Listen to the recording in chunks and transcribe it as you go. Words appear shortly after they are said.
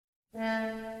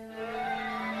Well,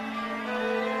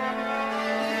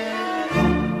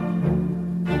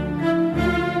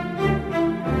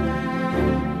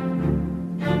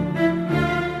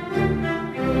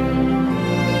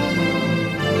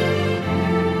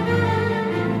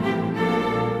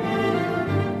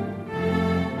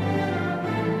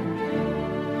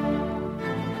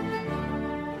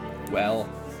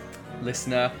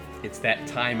 listener, it's that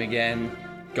time again.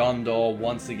 Gondor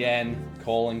once again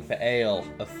calling for ale,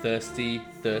 a thirsty,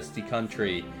 thirsty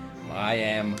country. I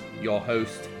am your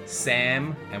host,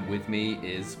 Sam, and with me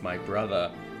is my brother,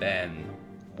 Ben.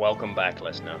 Welcome back,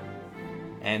 listener.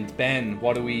 And Ben,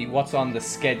 what's on the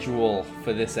schedule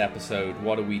for this episode?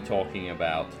 What are we talking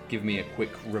about? Give me a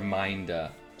quick reminder.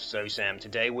 So, Sam,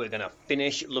 today we're going to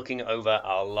finish looking over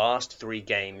our last 3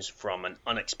 games from an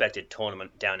unexpected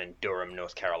tournament down in Durham,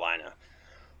 North Carolina.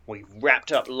 We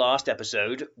wrapped up last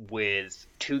episode with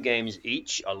 2 games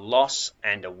each, a loss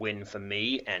and a win for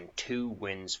me, and 2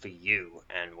 wins for you.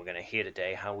 And we're going to hear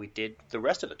today how we did the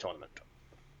rest of the tournament.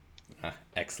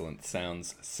 Excellent.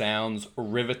 Sounds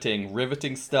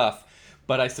riveting stuff.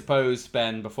 But I suppose,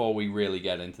 Ben, before we really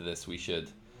get into this, we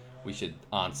should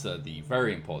answer the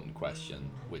very important question,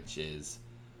 which is,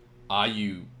 are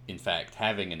you, in fact,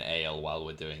 having an ale while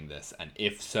we're doing this? And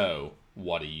if so,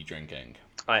 what are you drinking?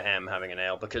 I am having an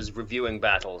ale because reviewing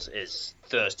battles is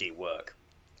thirsty work.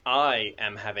 I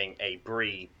am having a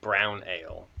Brie brown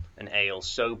ale, an ale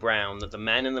so brown that the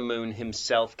man in the moon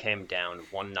himself came down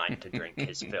one night to drink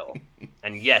his fill.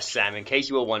 And yes, Sam, in case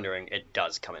you were wondering, it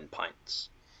does come in pints.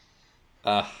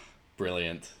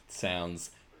 Brilliant. Sounds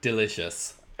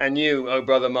delicious. And you, oh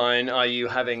brother mine, are you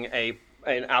having an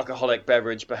alcoholic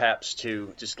beverage, perhaps,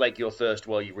 to slake your thirst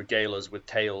while you regale us with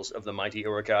tales of the mighty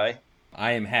Uruk-hai?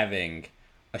 I am having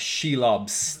a Shelob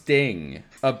Sting,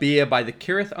 a beer by the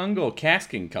Cirith Ungol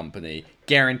Casking Company,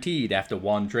 guaranteed after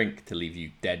one drink to leave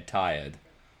you dead tired.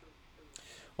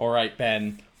 All right,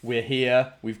 Ben, we're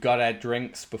here. We've got our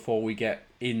drinks before we get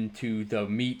into the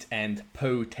meat and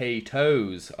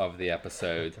potatoes of the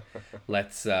episode.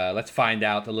 Let's find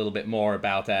out a little bit more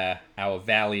about our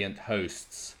valiant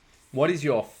hosts. What is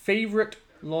your favorite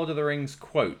Lord of the Rings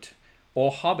quote, or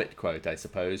Hobbit quote, I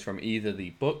suppose, from either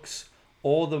the books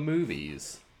or the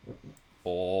movies,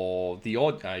 or the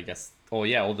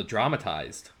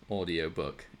dramatized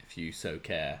audiobook, if you so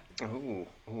care? Oh,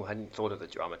 I hadn't thought of the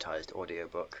dramatized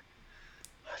audiobook.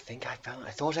 I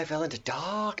thought I fell into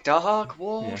dark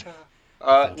water.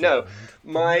 Yeah. No,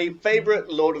 my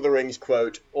favorite Lord of the Rings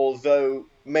quote, although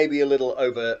maybe a little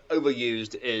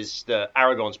overused, is the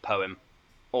Aragorn's poem,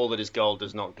 "All that is gold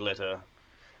does not glitter,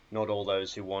 not all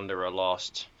those who wander are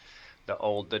lost. The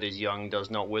old that is young does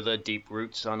not wither, deep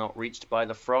roots are not reached by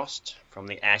the frost. From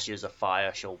the ashes a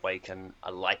fire shall waken,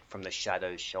 a light from the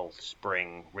shadows shall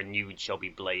spring. Renewed shall be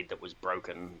blade that was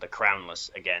broken, the crownless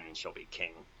again shall be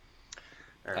king."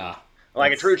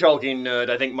 Like a true Tolkien nerd,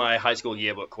 I think my high school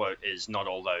yearbook quote is "Not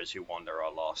all those who wander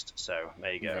are lost." So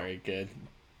there you go. Very good.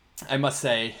 I must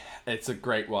say, it's a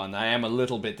great one. I am a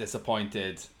little bit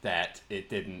disappointed that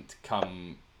it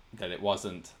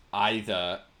wasn't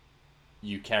either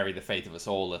 "You carry the fate of us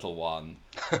all, little one,"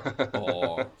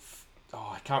 or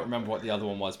I can't remember what the other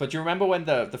one was. But do you remember when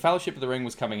the Fellowship of the Ring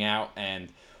was coming out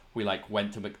and we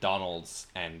went to McDonald's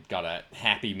and got a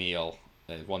Happy Meal,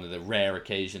 one of the rare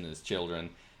occasions as children,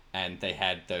 and they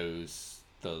had the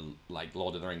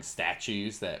Lord of the Rings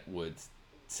statues that would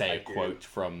say a quote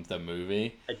from the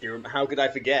movie. I do. How could I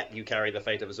forget? "You carry the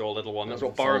fate of us all, little one." That's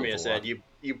what Boromir said.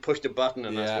 You pushed a button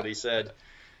and that's what he said.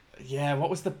 Yeah, what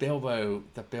was the Bilbo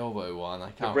one?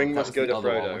 I can't remember. The ring must go to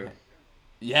Frodo.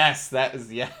 Yes, that is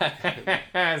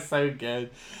so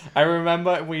good. I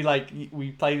remember we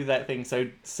played with that thing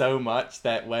so much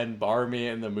that when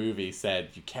Boromir in the movie said,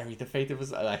 "You carry the fate of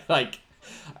us," I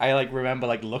remember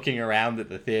looking around at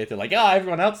the theater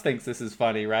everyone else thinks this is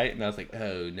funny, right? And I was like,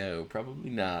 oh no, probably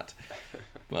not.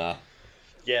 Well,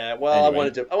 yeah. Well,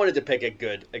 anyway. I wanted to pick a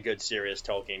good serious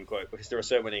Tolkien quote because there are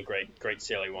so many great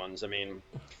silly ones. I mean,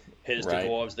 here's the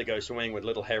dwarves that go swimming with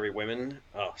little hairy women.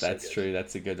 Oh, that's so true.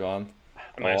 That's a good one.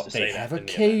 They have a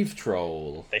cave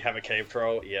troll. They have a cave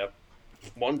troll. Yep.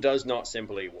 One does not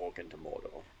simply walk into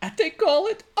Mordor. And they call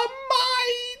it a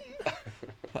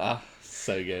mine.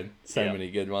 So good. So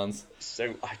many good ones.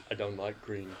 So I don't like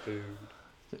green food.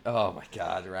 Oh my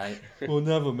god, right? We'll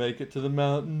never make it to the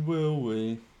mountain, will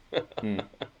we?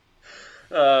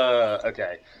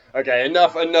 Okay.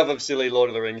 Enough of silly Lord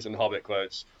of the Rings and Hobbit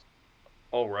quotes.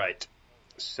 All right.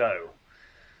 So,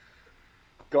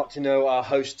 got to know our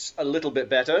hosts a little bit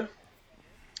better.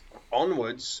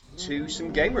 Onwards to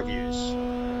some game reviews.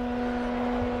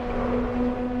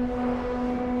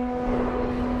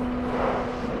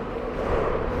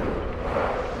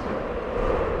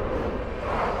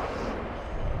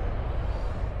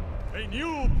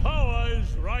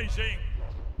 rising.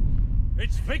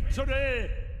 Its victory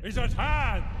is at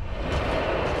hand.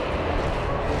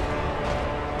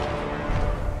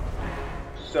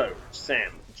 So,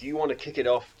 Sam, do you want to kick it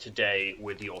off today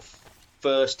with your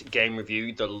first game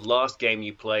review, the last game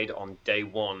you played on day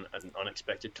one at an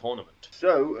unexpected tournament?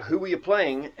 So, who were you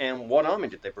playing and what army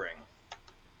did they bring?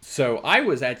 So I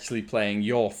was actually playing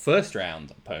your first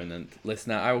round opponent.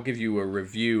 Listener, I will give you a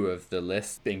review of the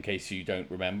list in case you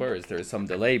don't remember, as there is some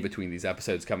delay between these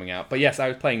episodes coming out. But yes, I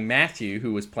was playing Matthew,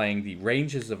 who was playing the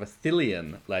Rangers of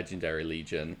Athelion Legendary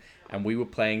Legion, and we were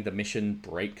playing the mission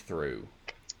Breakthrough.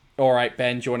 All right,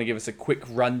 Ben, do you want to give us a quick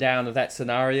rundown of that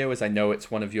scenario, as I know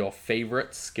it's one of your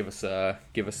favorites? Give us the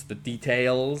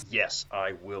details. Yes,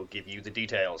 I will give you the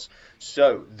details.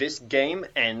 So, this game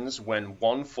ends when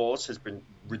one force has been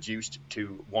reduced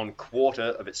to 1/4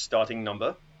 of its starting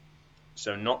number,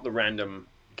 so not the random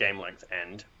game length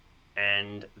end.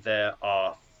 And there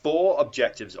are 4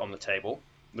 objectives on the table.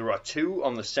 There are 2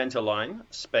 on the center line,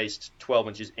 spaced 12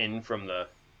 inches in from the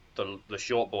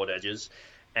shortboard edges,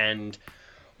 and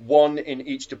 1 in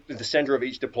the center of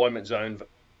each deployment zone,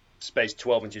 spaced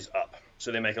 12 inches up.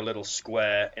 So they make a little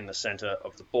square in the center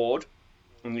of the board.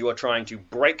 And you are trying to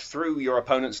break through your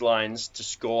opponent's lines to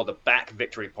score the back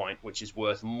victory point, which is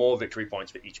worth more victory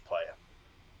points for each player.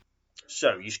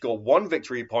 So you score 1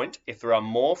 victory point if there are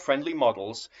more friendly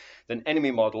models than enemy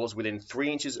models within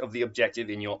 3 inches of the objective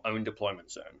in your own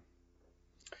deployment zone.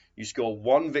 You score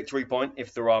 1 victory point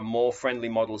if there are more friendly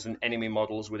models than enemy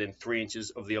models within 3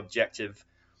 inches of the objective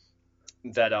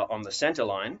that are on the center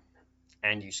line,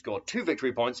 and you score 2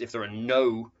 victory points if there are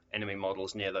no enemy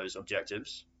models near those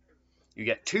objectives. You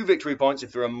get 2 victory points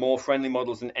if there are more friendly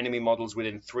models than enemy models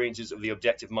within 3 inches of the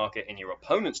objective marker in your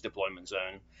opponent's deployment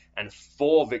zone, and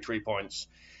 4 victory points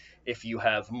if you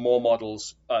have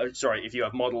models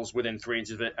within 3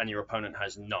 inches of it and your opponent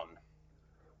has none.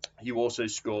 You also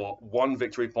score 1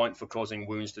 victory point for causing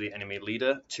wounds to the enemy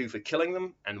leader, 2 for killing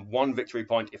them, and 1 victory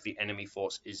point if the enemy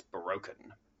force is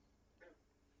broken.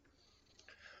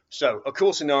 So, a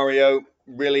cool scenario,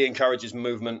 really encourages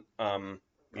movement. I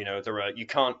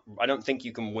don't think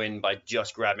you can win by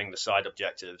just grabbing the side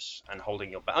objectives and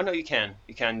holding your back. Oh no, you can.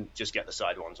 You can just get the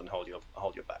side ones and hold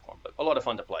your back one, but a lot of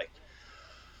fun to play.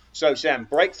 So, Sam,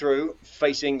 Breakthrough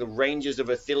facing the Rangers of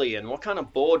Athelion. What kind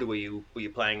of board were you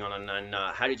playing on, and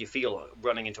how did you feel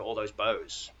running into all those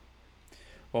bows?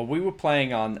 Well, we were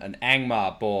playing on an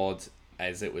Angmar board,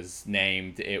 as it was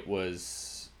named. It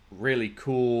was really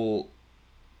cool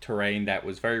terrain that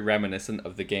was very reminiscent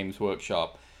of the Games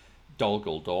Workshop Dol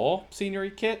Guldur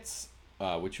scenery kits,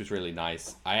 which was really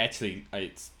nice.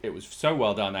 It was so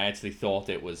well done. I actually thought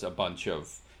it was a bunch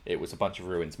of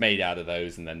ruins made out of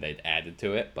those, and then they'd added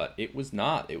to it, but it was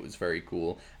not. It was very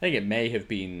cool. I think it may have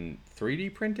been 3D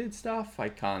printed stuff. I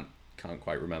can't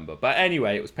quite remember, but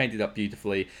anyway, it was painted up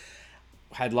beautifully.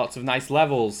 Had lots of nice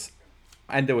levels,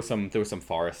 and there were some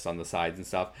forests on the sides and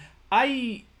stuff.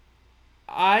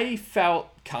 I felt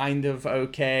kind of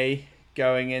okay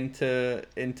going into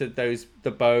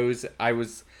the bows. I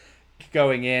was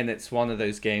going in, it's one of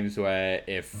those games where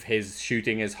if his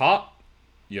shooting is hot,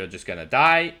 you're just going to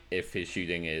die. If his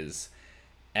shooting is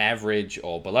average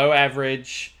or below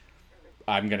average,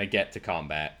 I'm going to get to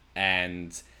combat.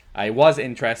 And it was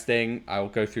interesting. I'll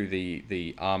go through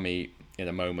the army in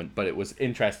a moment, but it was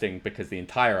interesting because the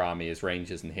entire army is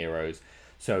rangers and heroes.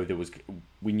 So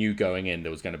we knew going in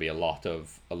there was going to be a lot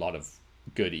of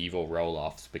good evil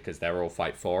roll-offs because they're all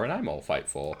fight 4 and I'm all fight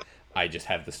 4. I just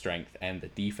have the strength and the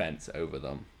defense over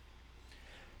them.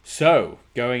 So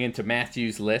going into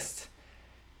Matthew's list,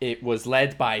 it was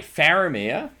led by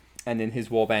Faramir, and in his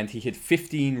warband he had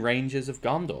 15 Rangers of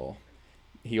Gondor.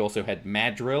 He also had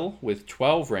Madril with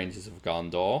 12 Rangers of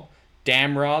Gondor,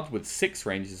 Damrod with 6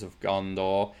 Rangers of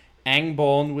Gondor,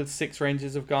 Angborn with 6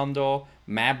 Rangers of Gondor,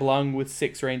 Mablung with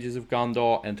 6 Rangers of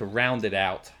Gondor, and to round it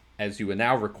out, as you are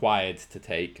now required to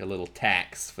take a little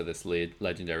tax for this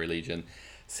Legendary Legion,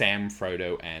 Sam,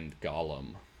 Frodo, and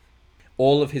Gollum.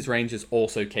 All of his Rangers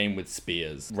also came with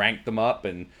spears. Ranked them up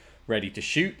and ready to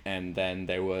shoot, and then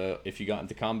they were, if you got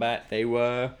into combat, they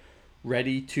were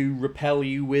ready to repel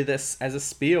you with as a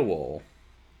spear wall.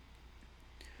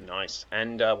 Nice.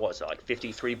 And what is it, like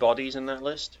 53 bodies in that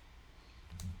list?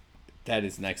 That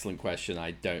is an excellent question. I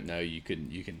don't know. You can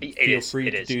feel free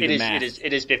to do the math.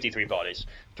 It is 53 bodies.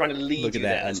 I'm trying to lead you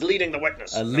there. It's leading the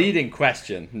witness. Leading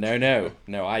question. No.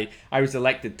 I was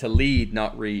elected to lead,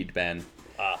 not read, Ben.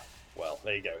 Well,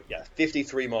 there you go. Yeah,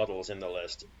 53 models in the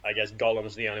list. I guess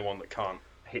Gollum's the only one that can't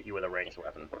hit you with a ranged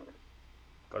weapon.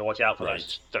 Got to watch out for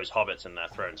those hobbits and their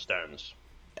throwing stones.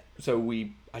 So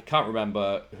I can't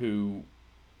remember who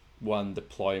won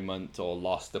deployment or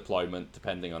lost deployment,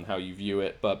 depending on how you view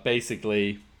it. But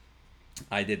basically,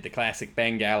 I did the classic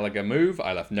Ben Gallagher move.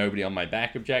 I left nobody on my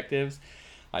back objectives.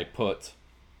 I put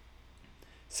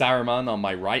Saruman on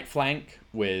my right flank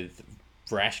with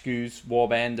Vrashku's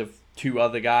warband of 2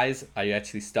 other guys. I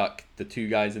actually stuck the 2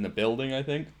 guys in the building, I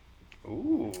think.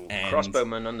 Ooh,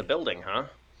 crossbowman on the building, huh?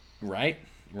 Right.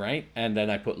 And then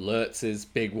I put Lurtz's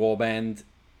big warband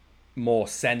more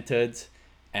centered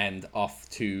and off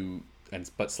to,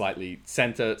 but slightly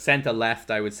center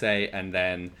left, I would say. And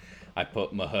then I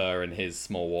put Mahur and his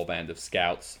small warband of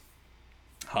scouts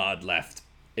hard left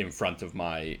in front of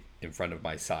my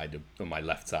side of my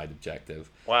left side objective.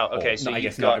 Wow. Okay, so I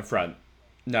guess not in front.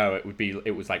 No,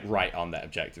 it was like right on that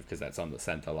objective because that's on the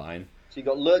center line. So you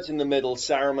got Lurtz in the middle,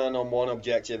 Saruman on one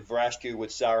objective, Vrashku with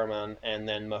Saruman, and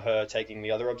then Mahur taking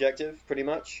the other objective, pretty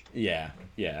much? Yeah,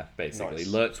 basically. Nice.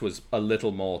 Lurtz was a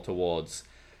little more towards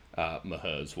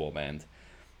Mahur's warband.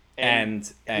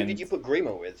 And who did you put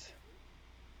Grima with?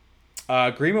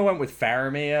 Grima went with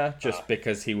Faramir just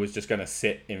because he was just going to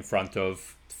sit in front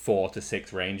of 4 to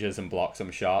 6 rangers and block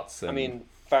some shots. And, I mean,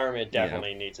 Faramir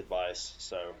definitely needs advice,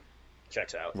 so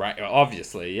checks out. Right,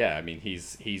 obviously, yeah. I mean,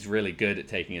 he's really good at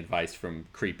taking advice from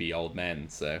creepy old men,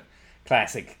 so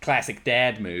classic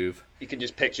dad move. You can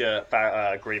just picture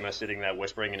Grima sitting there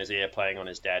whispering in his ear, playing on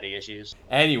his daddy issues.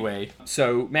 Anyway,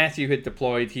 so Matthew had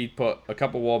deployed. He'd put a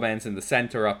couple warbands in the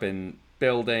center up in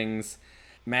buildings.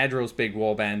 Madril's big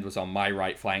warband was on my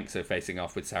right flank, so facing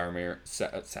off with Saruman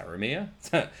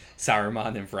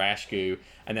and Vrashku,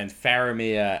 and then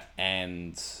Faramir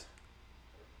and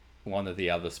one of the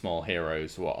other small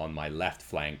heroes were on my left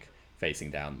flank,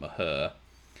 facing down Mahur.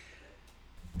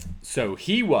 So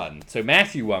he won. So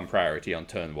Matthew won priority on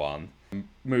turn 1.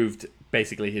 Moved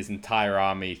basically his entire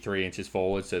army 3 inches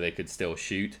forward so they could still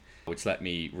shoot, which let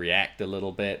me react a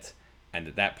little bit. And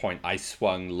at that point, I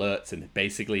swung Lurtz and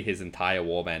basically his entire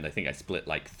warband. I think I split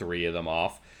like 3 of them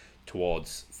off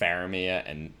towards Faramir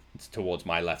and towards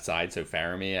my left side. So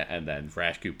Faramir, and then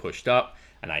Vrashku pushed up,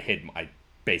 and I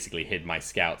basically hid my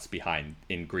scouts behind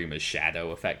in Grima's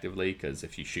shadow effectively, because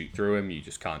if you shoot through him, you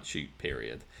just can't shoot,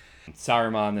 period.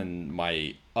 Saruman and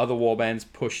my other warbands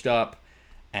pushed up,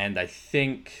 and I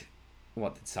think,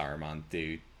 what did Saruman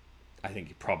do? I think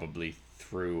he probably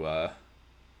threw a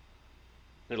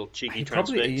little cheeky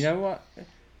transfix. You know what?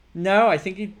 No, I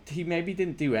think he maybe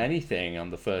didn't do anything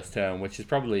on the first turn, which is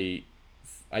probably,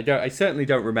 I certainly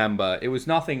don't remember. It was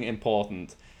nothing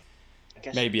important.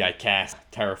 Maybe I cast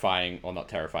Terrifying, or not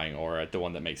Terrifying Aura, the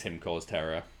one that makes him cause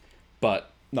terror,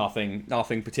 but nothing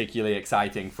particularly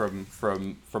exciting from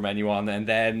anyone. And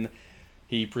then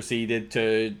he proceeded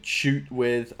to shoot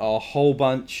with a whole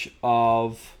bunch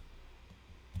of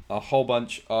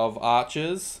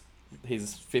archers,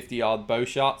 his 50-yard bow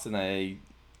shots, and I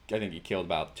think he killed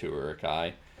about 2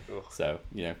 Uruk-hai. So,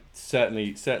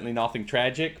 certainly nothing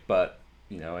tragic, but,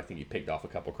 I think he picked off a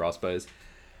couple crossbows.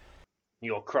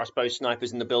 Your crossbow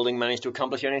snipers in the building managed to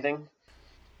accomplish anything?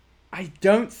 I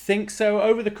don't think so.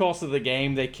 Over the course of the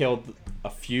game, they killed a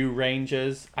few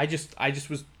rangers. I just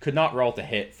could not roll to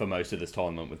hit for most of this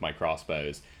tournament with my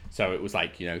crossbows. So it was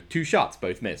like, 2 shots,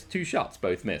 both missed. 2 shots,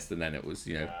 both missed. And then it was,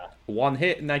 1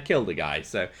 hit and I killed a guy.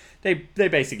 So they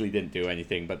basically didn't do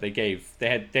anything, but they gave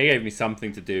me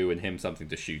something to do and him something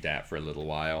to shoot at for a little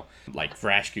while. Like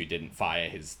Vrashku didn't fire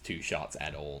his 2 shots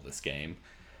at all this game.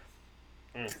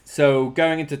 So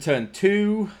going into turn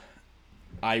 2,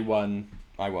 I won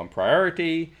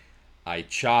priority. I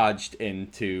charged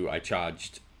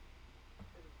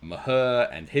Mahur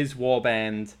and his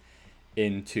warband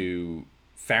into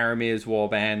Faramir's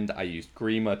warband. I used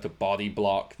Grima to body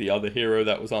block the other hero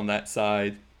that was on that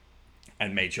side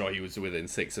and made sure he was within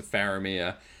 6 of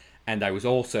Faramir. And I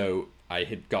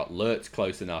had got Lurtz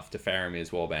close enough to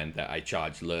Faramir's warband that I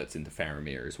charged Lurtz into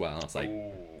Faramir as well. I was like,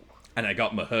 and I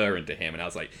got Mahur into him, and I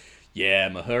was like, yeah,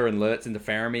 Mahur and Lurtz into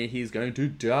Faramir, he's going to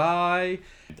die.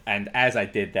 And as I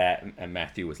did that, and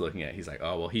Matthew was looking at it, he's like,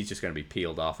 oh, well, he's just going to be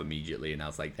peeled off immediately. And I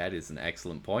was like, that is an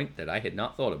excellent point that I had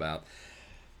not thought about.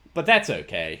 But that's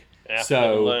okay. Yeah,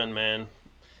 so learn, man.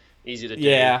 Easy to do.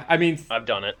 Yeah, I mean, I've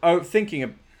done it. Oh, thinking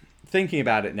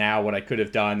about it now, what I could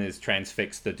have done is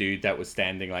transfix the dude that was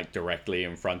standing like directly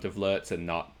in front of Lurtz and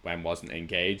wasn't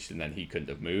engaged, and then he couldn't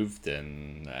have moved,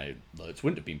 and Lurtz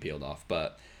wouldn't have been peeled off.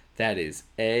 But that is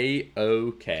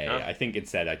A-okay. Huh? I think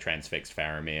instead I transfixed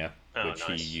Faramir, which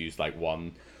nice. he used like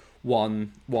one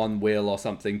will or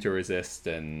something to resist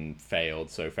and failed,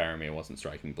 so Faramir wasn't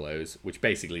striking blows, which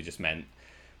basically just meant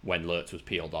when Lurtz was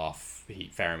peeled off,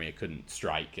 Faramir couldn't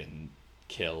strike and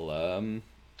kill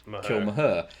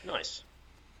Mahur. Nice.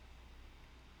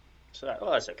 So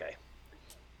that's okay.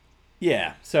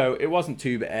 Yeah, so it wasn't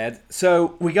too bad.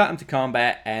 So we got into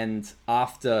combat, and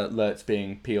after Lurtz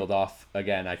being peeled off,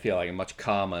 again, I feel like I'm much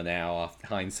calmer now after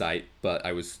hindsight, but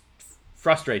I was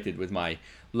frustrated with my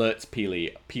Lurtz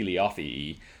peely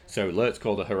offy. So Lurtz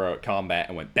called a heroic combat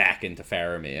and went back into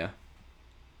Faramir.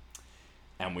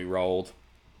 And we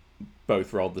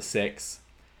both rolled the 6.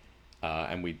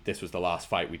 And this was the last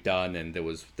fight we'd done, and there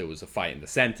was a fight in the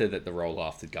center that the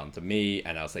roll-off had gone to me,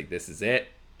 and I was like, this is it.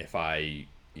 If I...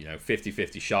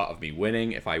 50-50 shot of me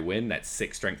winning. If I win, that's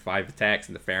 6 strength 5 attacks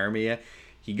into Faramir.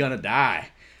 He gonna die.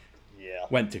 Yeah.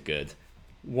 Went to good.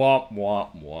 Wah, wah,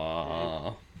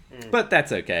 wah. But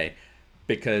that's okay.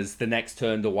 Because the next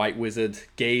turn, the White Wizard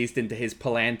gazed into his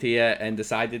Palantir and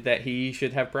decided that he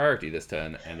should have priority this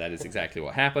turn. And that is exactly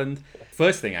what happened.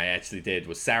 First thing I actually did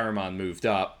was Saruman moved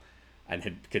up,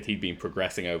 and he'd been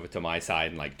progressing over to my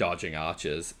side and like dodging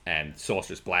archers, and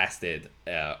Sorceress blasted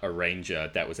a ranger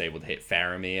that was able to hit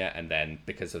Faramir, and then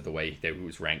because of the way he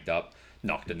was ranked up,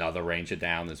 knocked another ranger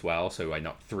down as well. So I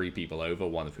knocked 3 people over,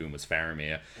 one of whom was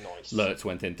Faramir. Nice. Lurtz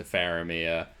went into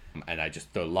Faramir, and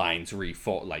the lines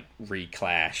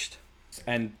reclashed.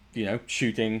 And,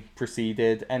 shooting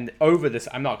proceeded. And over this,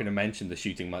 I'm not going to mention the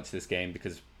shooting much this game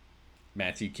because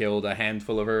Matthew killed a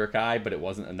handful of Uruk-hai, but it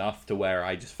wasn't enough to where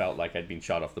I just felt like I'd been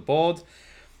shot off the board.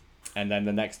 And then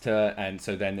the next turn, and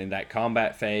so then in that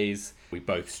combat phase, we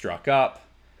both struck up,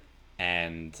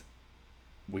 and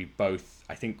we both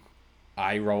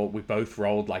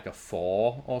rolled like a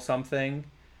 4 or something.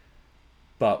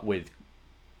 But with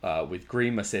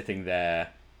Grima sitting there,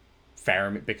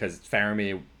 because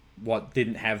Faramir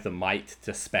didn't have the might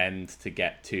to spend to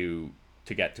get to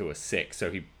a 6, so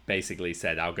he basically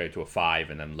said, I'll go to a 5,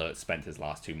 and then Lurtz spent his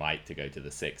last 2 might to go to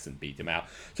the 6 and beat him out.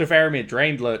 So Faramir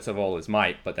drained Lurtz of all his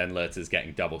might, but then Lurtz is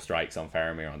getting double strikes on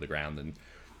Faramir on the ground and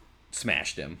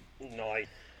smashed him. Nice.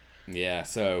 Yeah,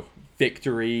 so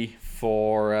victory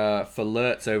for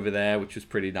Lurtz over there, which was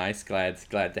pretty nice. Glad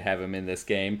to have him in this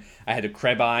game. I had a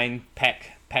Krebine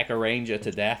peck a ranger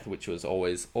to death, which was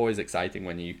always exciting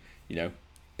when you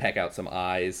peck out some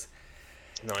eyes.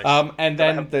 Nice. And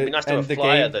then it'd be nice to have a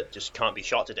flyer that just can't be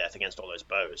shot to death against all those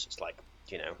bows. It's like,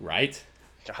 right.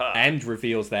 And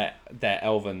reveals that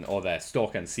Elven or their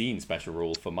Stalk Unseen special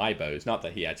rule for my bows. Not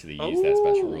that he actually used that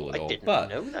special rule at all,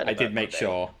 but I did make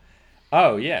sure.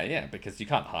 Oh yeah, because you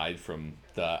can't hide from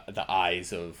the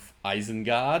eyes of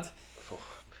Isengard. Oh,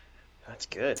 that's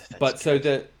good.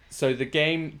 So the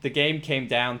game came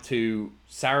down to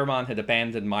Saruman had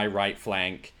abandoned my right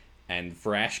flank, and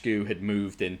Vrashku had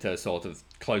moved into sort of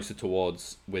closer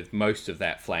towards, with most of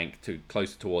that flank, to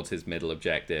closer towards his middle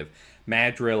objective.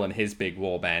 Madril and his big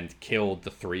warband killed the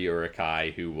 3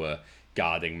 Uruk-hai who were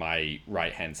guarding my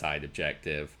right-hand side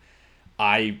objective.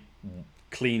 I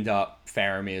cleaned up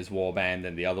Faramir's warband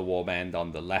and the other warband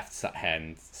on the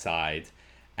left-hand side,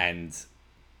 and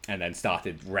then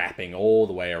started wrapping all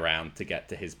the way around to get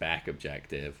to his back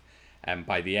objective. And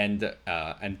by the end,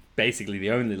 and basically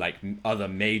the only other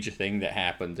major thing that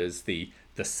happened is the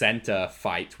center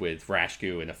fight with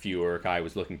Vrashku and a few Uruk-hai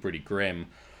was looking pretty grim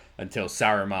until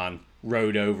Saruman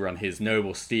rode over on his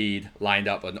noble steed, lined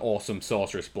up an awesome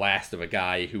sorceress blast of a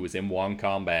guy who was in one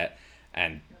combat,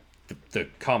 and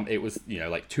it was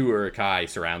 2 Uruk-hai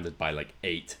surrounded by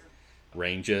 8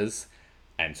 rangers,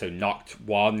 and so knocked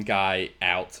one guy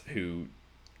out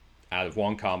of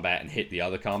one combat and hit the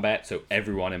other combat, so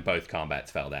everyone in both combats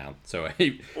fell down. So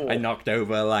I knocked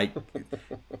over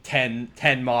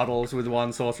 10 models with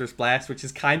one sorceress blast, which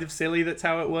is kind of silly that's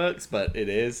how it works, but it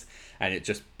is, and it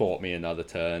just bought me another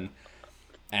turn.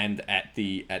 And at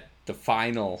the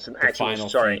final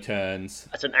 3 turns,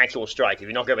 that's an actual strike. If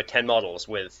you knock over 10 models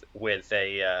with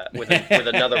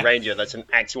another ranger, that's an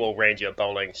actual ranger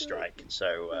bowling strike.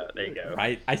 So there you go.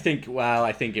 Right? I think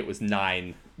it was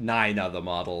 9 other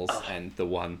models, and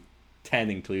the 10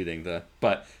 including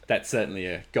but that's certainly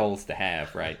a goals to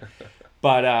have, right?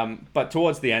 But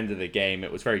towards the end of the game,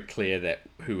 it was very clear that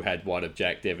who had what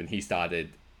objective, and he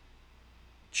started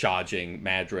charging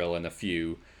Madril and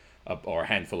a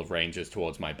handful of rangers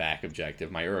towards my back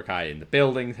objective. My Uruk-hai in the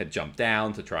building had jumped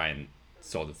down to try and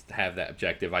sort of have that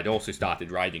objective. I'd also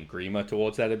started riding Grima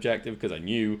towards that objective because I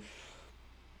knew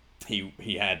he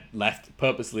had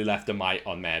purposely left a might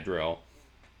on Madril.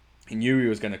 He knew he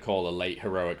was going to call a late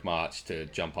heroic march to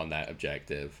jump on that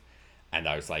objective, and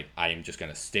I was like, I am just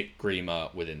going to stick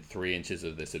Grima within 3 inches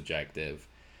of this objective,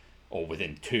 or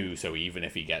within 2, so even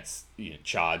if he gets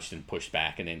charged and pushed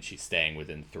back an inch, he's staying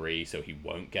within 3, so he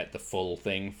won't get the full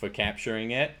thing for capturing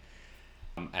it.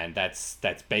 And that's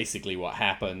basically what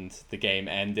happened. The game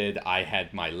ended. I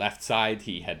had my left side,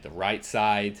 he had the right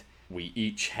side. We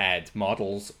each had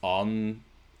models on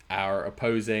our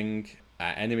opposing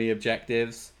enemy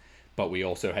objectives, but we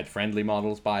also had friendly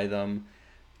models by them.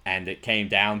 And it came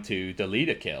down to the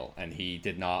leader kill, and he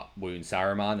did not wound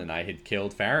Saruman, and I had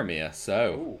killed Faramir.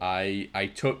 So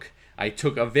I took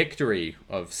a victory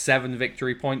of 7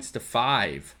 victory points to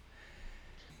 5.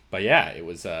 But yeah, it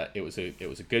was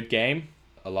a good game,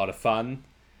 a lot of fun.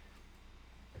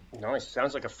 Nice.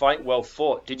 Sounds like a fight well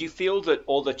fought. Did you feel that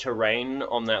all the terrain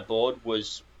on that board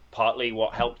was partly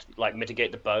what helped like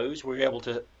mitigate the bows? Were you able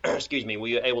to were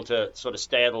you able to sort of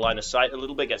stay out of the line of sight a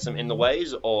little bit, get some in the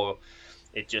ways, or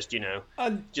it just,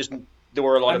 just there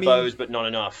were a lot of bows, but not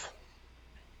enough?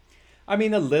 I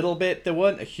mean, a little bit. There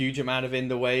weren't a huge amount of in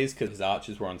the ways because his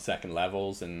archers were on second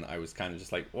levels, and I was kind of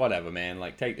just like, whatever, man.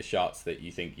 Like, take the shots that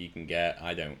you think you can get.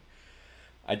 I don't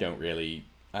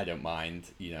mind.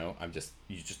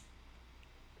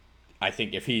 I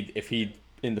think if he'd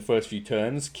in the first few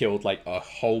turns killed like a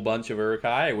whole bunch of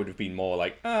Uruk-hai, it would have been more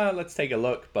like, let's take a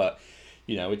look. But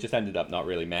it just ended up not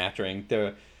really mattering.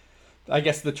 I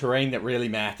guess the terrain that really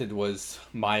mattered was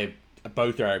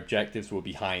both our objectives were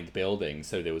behind buildings,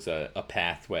 so there was a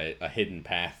hidden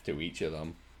path to each of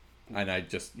them. And I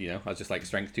was just like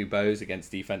strength 2 bows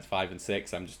against defense 5 and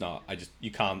 6.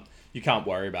 You can't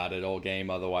worry about it all game,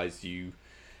 otherwise you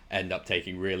end up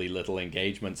taking really little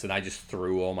engagements, and I just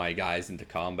threw all my guys into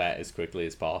combat as quickly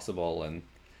as possible, and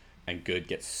good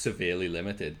gets severely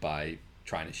limited by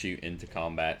trying to shoot into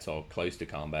combats or close to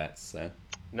combats. So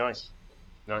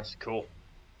Nice, cool.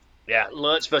 Yeah,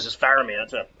 Lurtz versus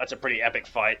Faramir, that's a pretty epic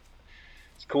fight.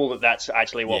 It's cool that that's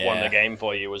actually what won the game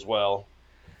for you as well.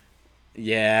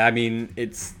 Yeah, I mean,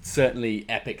 it's certainly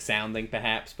epic sounding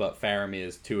perhaps, but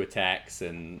Faramir's 2 attacks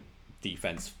and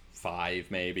defense 5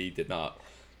 maybe did not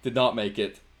make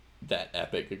it that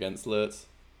epic against Lurtz.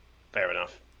 Fair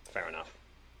enough.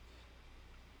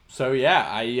 So yeah,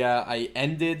 I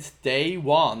ended day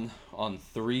 1 on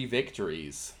 3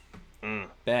 victories.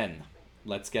 Ben,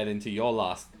 let's get into your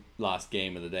last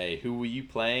game of the day. Who were you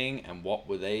playing, and what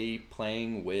were they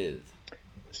playing with?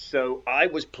 So I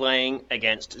was playing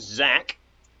against Zach,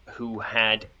 who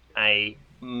had a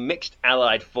mixed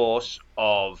allied force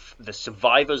of the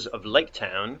survivors of Lake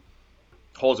Town,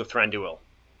 Halls of Thranduil.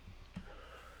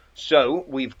 So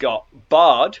we've got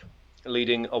Bard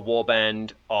leading a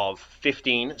warband of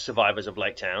 15 survivors of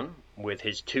Lake Town with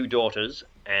his 2 daughters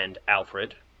and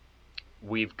Alfred.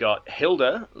 We've got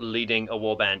Hilda leading a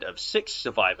warband of 6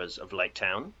 survivors of Lake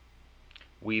Town.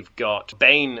 We've got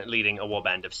Bane leading a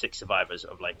warband of 6 survivors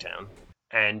of Lake Town.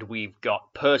 And we've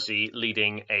got Percy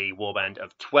leading a warband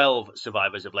of 12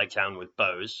 survivors of Lake Town with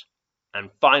bows.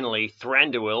 And finally,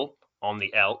 Thranduil on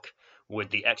the Elk with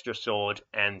the extra sword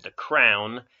and the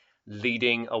crown,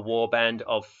 leading a warband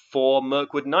of 4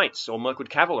 Mirkwood Knights or Mirkwood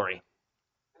Cavalry.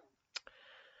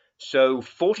 So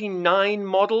 49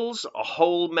 models, a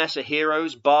whole mess of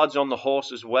heroes, bards on the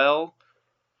horse as well.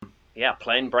 Yeah,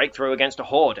 playing Breakthrough against a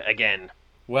horde again.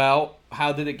 Well,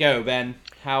 how did it go, Ben?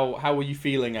 How were you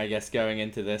feeling, I guess, going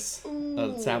into this?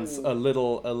 Sounds a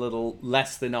little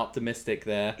less than optimistic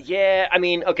there. Yeah, I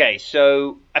mean, okay,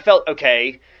 so I felt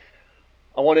okay.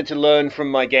 I wanted to learn from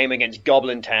my game against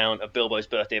Goblin Town of Bilbo's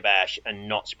Birthday Bash and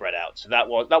not spread out. So that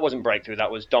wasn't Breakthrough,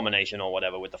 that was Domination or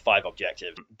whatever with the 5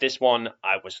 objective. This one,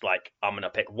 I was like, I'm going to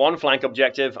pick 1 flank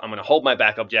objective, I'm going to hold my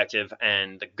back objective,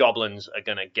 and the Goblins are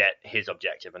going to get his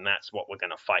objective, and that's what we're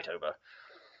going to fight over.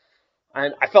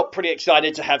 And I felt pretty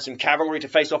excited to have some cavalry to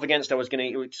face off against. I was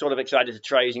sort of excited to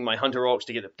try using my Hunter Orcs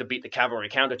to beat the cavalry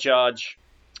countercharge.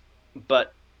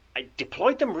 But I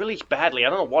deployed them really badly. I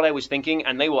don't know what I was thinking,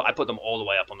 and I put them all the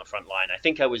way up on the front line. I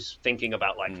think I was thinking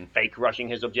about fake rushing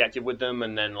his objective with them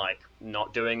and then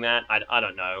not doing that. I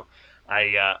don't know.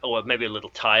 Or maybe a little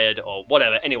tired or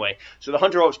whatever. Anyway, so the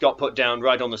Hunter Orcs got put down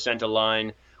right on the center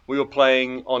line. We were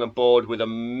playing on a board with a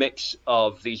mix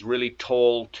of these really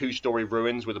tall 2-story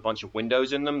ruins with a bunch of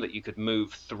windows in them that you could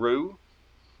move through,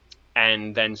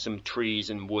 and then some trees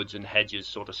and woods and hedges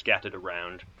sort of scattered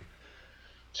around.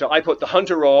 So I put the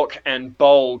Hunter Orc and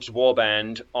Bolg's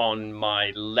warband on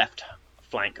my left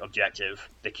flank objective.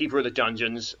 The Keeper of the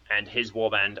Dungeons and his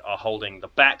warband are holding the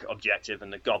back objective,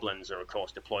 and the Goblins are, of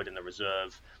course, deployed in the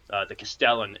reserve. The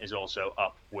Castellan is also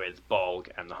up with Bolg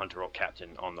and the Hunter Orc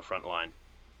captain on the front line.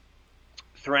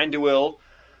 Thranduil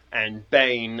and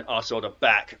Bane are sort of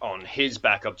back on his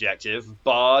back objective.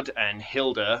 Bard and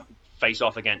Hilda face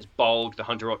off against Bolg, the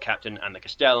Hunter Orc captain, and the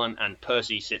Castellan, and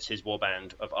Percy sits his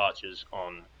warband of archers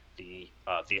on the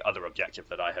other objective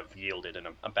that I have yielded and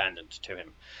abandoned to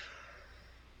him.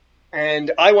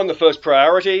 And I won the first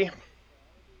priority.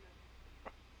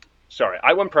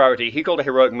 I won priority. He called a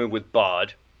heroic move with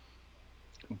Bard.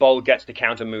 Bolg gets the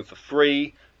counter move for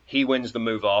free. He wins the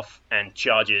move off and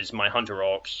charges my Hunter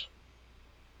Orcs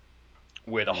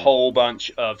with a whole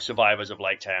bunch of survivors of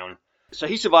Lake Town. So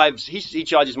he survives, he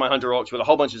charges my Hunter Orcs with a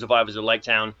whole bunch of survivors of Lake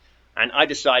Town, and I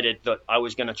decided that I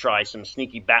was going to try some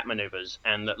sneaky bat maneuvers,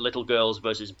 and that little girls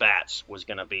versus bats was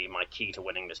going to be my key to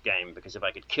winning this game, because if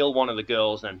I could kill one of the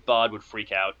girls, then Bard would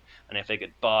freak out, and I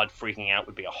figured Bard freaking out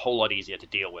would be a whole lot easier to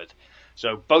deal with.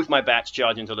 So both my bats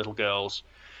charge into little girls,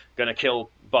 gonna kill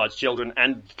Bard's children,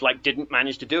 and didn't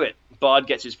manage to do it. Bard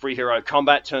gets his free heroic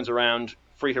combat, turns around,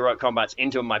 free heroic combats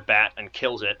into my bat and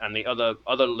kills it, and the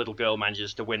other little girl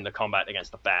manages to win the combat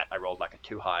against the bat. I rolled like a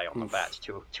 2 high on the bat's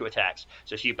two attacks,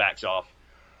 so she backs off.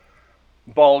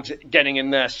 Bald's getting in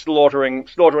there, slaughtering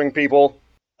people.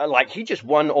 He just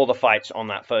won all the fights on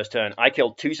that first turn. I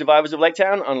killed 2 survivors of Lake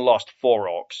Town and lost 4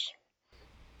 orcs.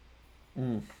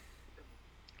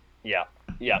 Yeah.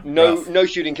 No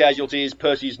shooting casualties.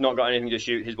 Percy's not got anything to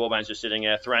shoot. His warband's just sitting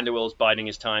there. Thranduil's biding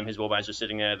his time. His warband's just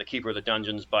sitting there. The Keeper of the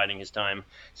Dungeon's biding his time,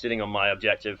 sitting on my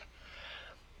objective.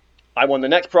 I won the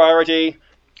next priority,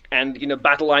 and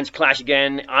battle lines clash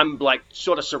again. I'm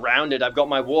sort of surrounded. I've got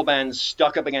my warbands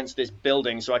stuck up against this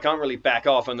building, so I can't really back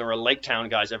off, and there are Lake Town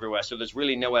guys everywhere, so there's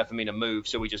really nowhere for me to move.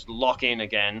 So we just lock in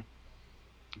again.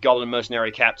 Goblin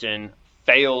Mercenary Captain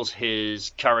fails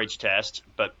his courage test,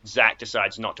 but Zach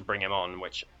decides not to bring him on,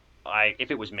 which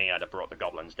if it was me, I'd have brought the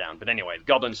goblins down. But anyway, the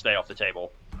goblins stay off the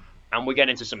table, and we get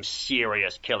into some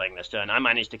serious killing this turn. I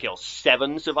managed to kill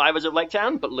 7 survivors of Lake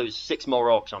Town, but lose 6 more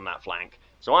orcs on that flank.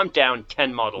 So I'm down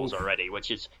 10 models already,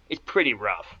 which is pretty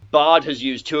rough. Bard has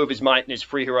used 2 of his might in his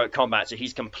free heroic combat, so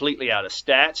he's completely out of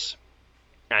stats.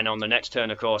 And on the next turn,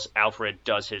 of course, Alfred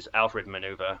does his Alfred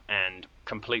maneuver and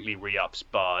completely re-ups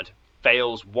Bard.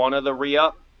 Fails one of the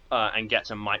re-up and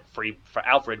gets a might free for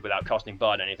Alfred without costing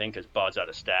Bard anything, because Bard's out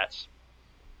of stats.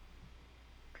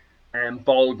 And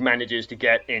Bolg manages to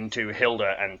get into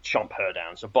Hilda and chomp her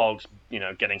down. So Bolg's,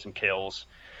 getting some kills,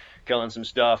 killing some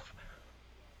stuff.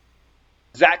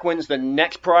 Zach wins the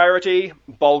next priority.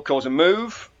 Bolg calls a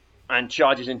move and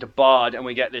charges into Bard, and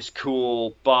we get this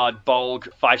cool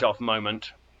Bard-Bolg fight-off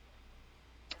moment.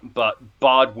 But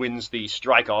Bard wins the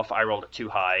strike-off. I rolled it 2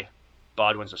 high.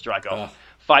 Bard wins the strike-off.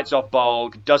 Fights off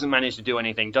Bolg, doesn't manage to do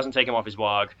anything, doesn't take him off his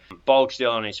warg. Bolg's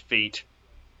still on his feet,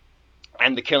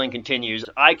 and the killing continues.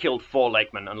 I killed 4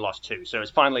 Lakemen and lost 2, so it's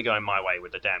finally going my way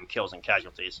with the damn kills and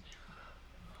casualties.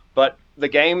 But the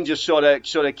game just sort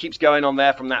of keeps going on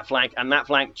there from that flank, and that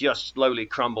flank just slowly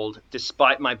crumbled.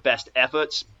 Despite my best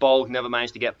efforts, Bolg never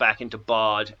managed to get back into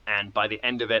Bard, and by the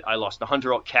end of it, I lost the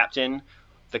Hunter Orc Captain.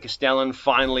 The Castellan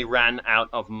finally ran out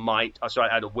of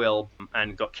will,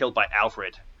 and got killed by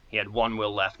Alfred. He had 1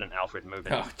 will left, and Alfred moved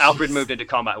in. Alfred moved into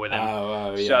combat with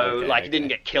him. He didn't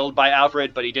get killed by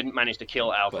Alfred, but he didn't manage to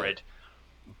kill Alfred.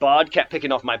 Bard kept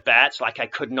picking off my bats. I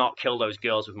could not kill those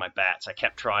girls with my bats. I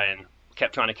kept trying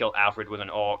to kill Alfred with an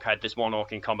orc. I had this 1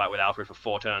 orc in combat with Alfred for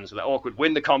 4 turns, so the orc would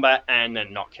win the combat and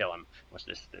then not kill him. It was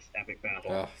this epic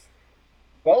battle.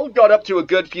 Bald got up to a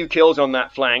good few kills on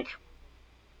that flank.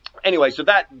 Anyway, so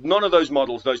none of those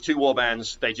models, those 2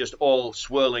 warbands, they just all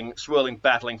swirling,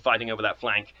 battling, fighting over that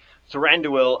flank.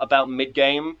 Thranduil, about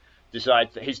mid-game,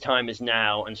 decides that his time is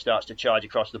now and starts to charge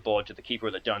across the board to the Keeper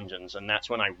of the Dungeons, and that's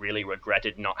when I really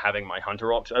regretted not having my Hunter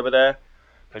Orcs over there,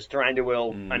 because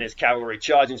Thranduil and his cavalry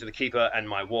charge into the Keeper and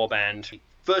my warband.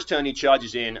 First turn he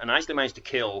charges in, and I actually managed to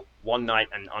kill 1 knight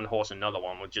and unhorse another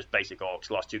one with just basic orcs,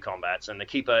 lost 2 combats, and the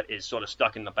Keeper is sort of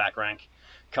stuck in the back rank,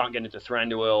 can't get into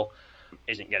Thranduil,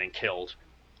 isn't getting killed.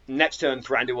 Next turn,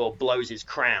 Thranduil blows his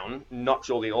crown, knocks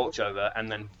all the orcs over,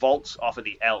 and then vaults off of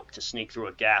the elk to sneak through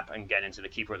a gap and get into the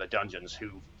Keeper of the Dungeons, who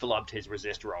flubbed his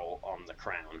resist roll on the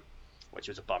crown, which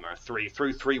was a bummer. Threw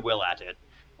 3 will at it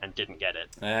and didn't get it.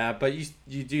 But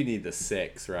you do need the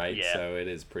 6, right? Yeah. So it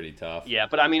is pretty tough. Yeah,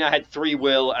 but I had 3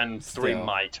 will and 3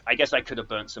 might. I guess I could have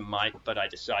burnt some might, but I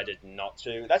decided not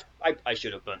to. I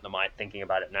should have burnt the might, thinking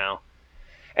about it now.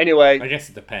 Anyway, I guess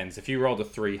it depends. If you rolled a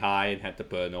 3 high and had to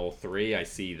burn all 3, I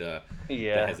see the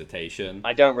hesitation.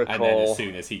 I don't recall. And then as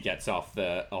soon as he gets off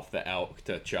the elk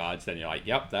to charge, then you're like,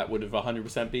 yep, that would have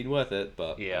 100% been worth it.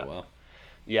 But yeah, oh well.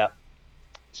 Yeah.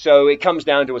 So it comes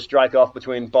down to a strike-off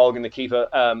between Bolg and the Keeper.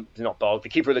 Not Bolg, the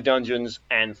Keeper of the Dungeons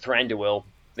and Thranduil.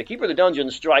 The Keeper of the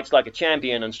Dungeons strikes like a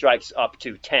champion and strikes up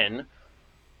to 10.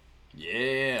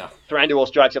 Yeah. Thranduil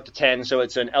strikes up to 10, so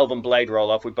it's an Elven Blade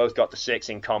roll-off. We both got the 6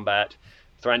 in combat.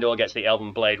 Thranduil gets the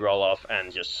Elven Blade roll-off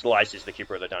and just slices the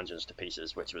Keeper of the Dungeons to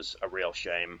pieces, which was a real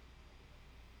shame.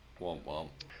 Womp womp.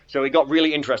 So it got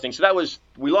really interesting. So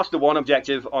we lost the 1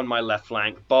 objective on my left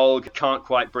flank. Bolg can't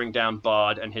quite bring down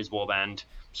Bard and his warband.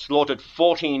 slaughtered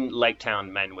 14 Lake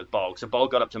Town men with Bolg. So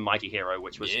Bolg got up to Mighty Hero,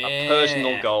 which was a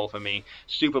personal goal for me.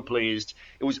 Super pleased.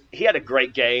 He had a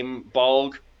great game,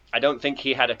 Bolg. I don't think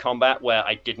he had a combat where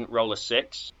I didn't roll a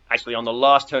 6. Actually, on the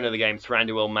last turn of the game,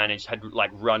 Thranduil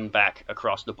had run back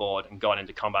across the board and got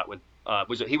into combat with.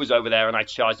 He was over there, and I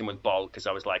charged him with Bolg because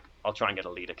I was like, I'll try and get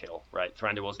a leader kill. Right,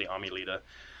 Thranduil's the army leader.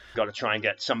 Got to try and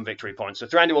get some victory points. So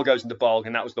Thranduil goes into Bolg,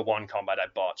 and that was the one combat I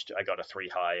botched. I got a 3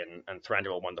 high, and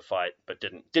Thranduil won the fight, but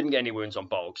didn't get any wounds on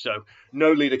Bolg. So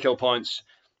no leader kill points.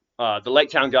 The Lake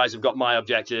Town guys have got my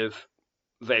objective.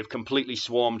 They've completely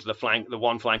swarmed the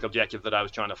one flank objective that I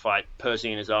was trying to fight.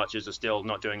 Percy and his archers are still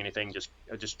not doing anything,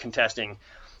 just contesting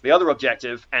the other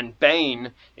objective. And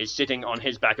Bane is sitting on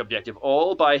his back objective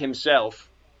all by himself.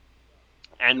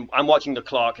 And I'm watching the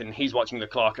clock, and he's watching the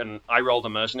clock, and I roll the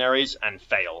mercenaries and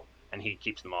fail, and he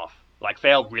keeps them off.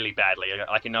 Fail really badly,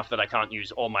 enough that I can't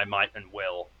use all my might and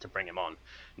will to bring him on.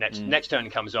 Next turn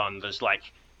comes on, there's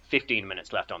 15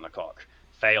 minutes left on the clock.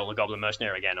 Fail the Goblin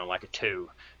Mercenary again on a 2.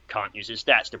 Can't use his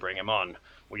stats to bring him on.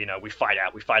 We fight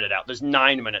it out. There's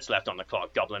 9 minutes left on the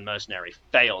clock. Goblin Mercenary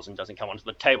fails and doesn't come onto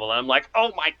the table. And I'm like,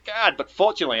 oh my god! But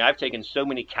fortunately, I've taken so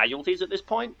many casualties at this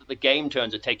point that the game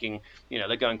turns are taking,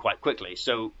 they're going quite quickly.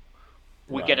 So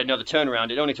we get another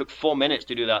turnaround. It only took 4 minutes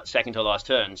to do that second to last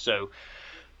turn. So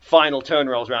final turn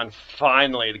rolls around.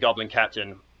 Finally, the Goblin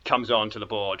Captain comes on to the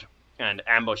board and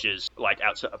ambushes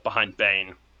outside behind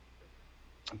Bane.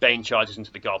 Bane charges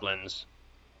into the goblins.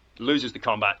 Loses the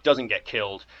combat, doesn't get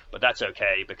killed, but that's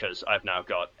okay because I've now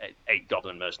got 8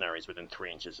 Goblin Mercenaries within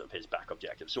 3 inches of his back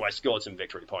objective. So I scored some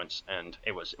victory points, and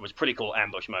it was a pretty cool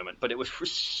ambush moment. But it was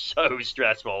so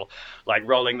stressful,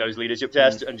 rolling those leadership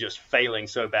tests and just failing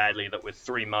so badly that with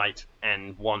 3 might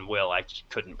and 1 will, I just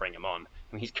couldn't bring him on.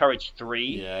 I mean, he's courage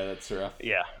 3. Yeah, that's rough.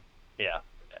 Yeah.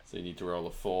 So you need to roll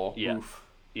a 4. Yeah. Oof.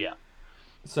 Yeah.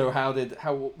 So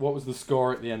what was the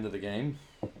score at the end of the game?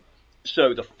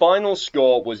 So the final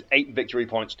score was 8 victory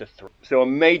points to 3. So a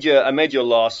major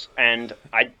loss, and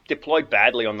I deployed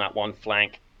badly on that one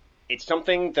flank. It's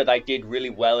something that I did really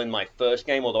well in my first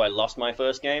game, although I lost my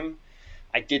first game.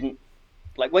 I didn't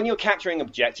when you're capturing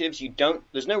objectives,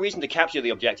 there's no reason to capture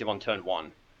the objective on turn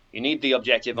 1. You need the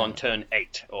objective on turn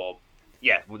 8,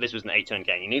 this was an 8-turn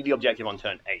game. You need the objective on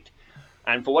turn 8.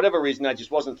 And for whatever reason, I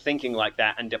just wasn't thinking like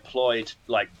that and deployed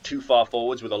too far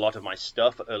forwards with a lot of my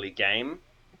stuff early game.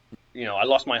 I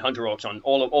lost my Hunter Orcs on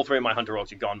all 3 of my Hunter Orcs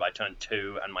had gone by turn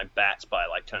 2, and my bats by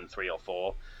turn 3 or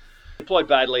 4. Deployed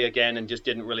badly again and just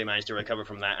didn't really manage to recover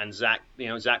from that. And Zach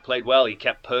played well. He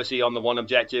kept Percy on the one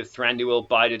objective. Thranduil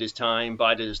bided his time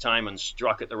and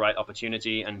struck at the right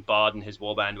opportunity. And Bard and his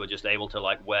warband were just able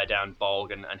to wear down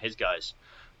Bolg and his guys.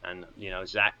 And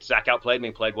Zach outplayed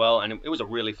me, played well, and it was a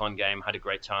really fun game. Had a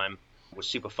great time. It was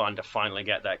super fun to finally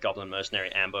get that Goblin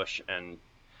Mercenary ambush and.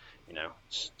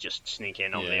 Just sneak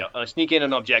in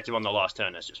an objective on the last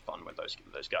turn is just fun with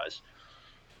those guys.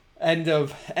 End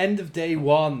of day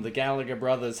 1, the Gallagher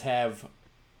brothers have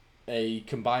a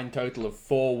combined total of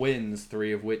 4 wins,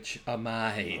 3 of which are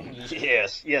mine.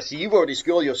 Yes. You've already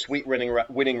scored your sweet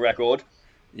winning record.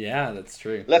 Yeah, that's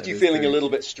true. Left you feeling a little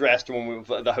bit stressed when we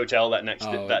were at the hotel that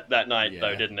night,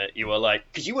 though, didn't it? You were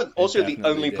because you were also the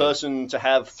only person to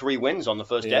have 3 wins on the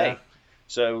first day.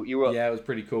 So you were... Yeah, it was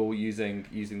pretty cool using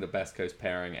the Best Coast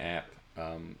Pairing app,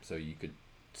 so you could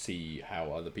see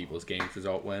how other people's games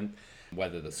result went.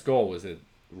 Whether the score was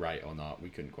right or not, we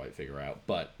couldn't quite figure out,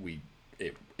 but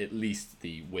at least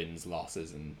the wins,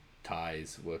 losses, and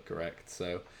ties were correct.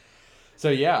 So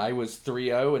yeah, I was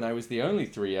 3-0, and I was the only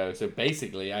 3-0. So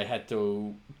basically, I had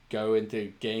to go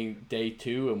into day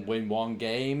 2 and win 1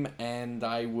 game, and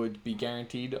I would be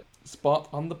guaranteed spot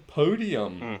on the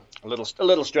podium. A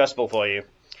little stressful for you.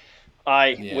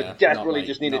 I would desperately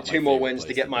just needed 2 more wins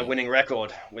to get my winning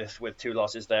record with 2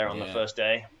 losses there on the first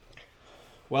day.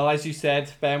 Well, as you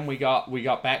said, Ben, we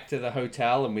got back to the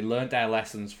hotel and we learned our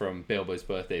lessons from Bilbo's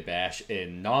Birthday Bash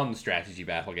in non-strategy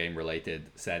battle game related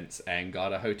sense and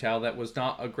got a hotel that was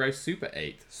not a gross Super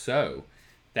 8. So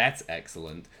that's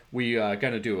excellent. We are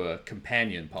going to do a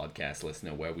companion podcast,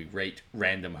 listener, where we rate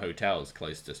random hotels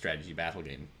close to strategy battle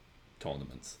game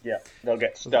tournaments. Yeah, they'll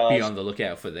get stars. Be on the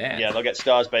lookout for that. Yeah, they'll get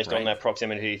stars based on their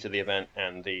proximity to the event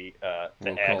and the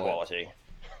air quality.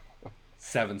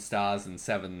 7 stars and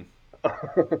 7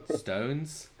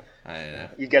 stones. I don't know.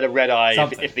 You get a red eye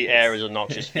if the air is a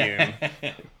noxious fume.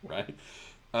 Right.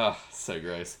 Oh, so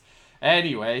gross.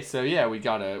 Anyway, so yeah, we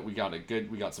got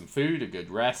some food, a good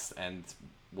rest, and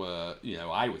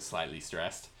I was slightly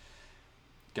stressed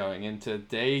going into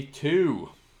day 2.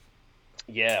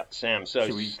 Yeah, Sam. So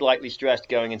slightly stressed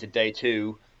going into day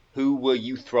 2. Who were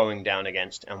you throwing down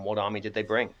against, and what army did they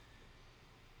bring?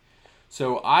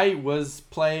 So I was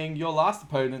playing your last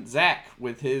opponent, Zach,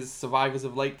 with his Survivors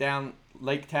of Lake Town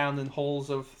and Halls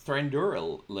of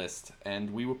Thranduil list,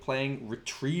 and we were playing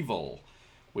Retrieval,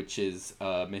 which is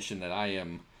a mission that I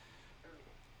am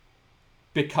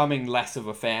becoming less of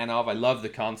a fan of. I love the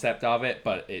concept of it,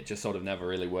 but it just sort of never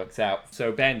really works out.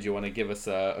 So Ben, do you want to give us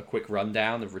a quick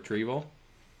rundown of Retrieval?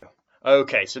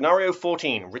 Okay, scenario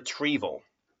 14, Retrieval.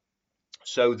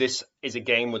 So this is a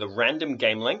game with a random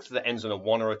game length that ends on a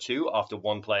 1 or a 2 after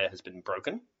one player has been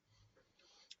broken.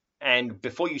 And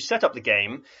before you set up the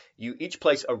game, you each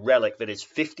place a relic that is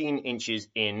 15 inches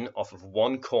in off of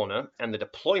one corner, and the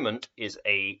deployment is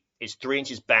 3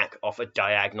 inches back off a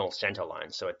diagonal center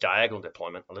line. So a diagonal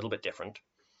deployment, a little bit different.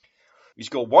 You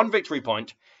score 1 victory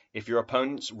point if your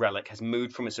opponent's relic has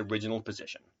moved from its original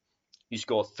position. You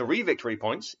score 3 victory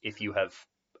points if you have,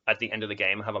 at the end of the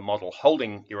game, have a model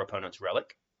holding your opponent's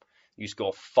relic. You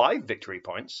score 5 victory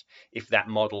points if that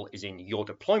model is in your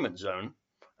deployment zone.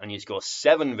 And you score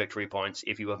 7 victory points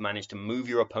if you have managed to move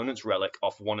your opponent's relic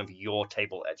off one of your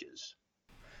table edges.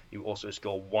 You also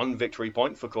score 1 victory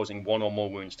point for causing 1 or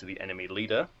more wounds to the enemy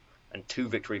leader, and 2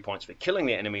 victory points for killing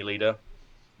the enemy leader,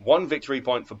 1 victory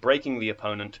point for breaking the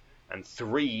opponent, and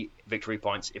 3 victory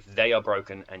points if they are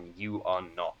broken and you are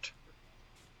not.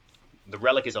 The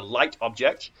relic is a light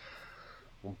object.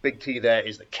 The big key there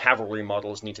is that cavalry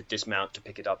models need to dismount to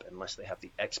pick it up unless they have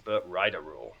the expert rider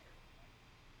rule.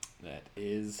 That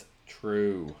is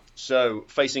true. So,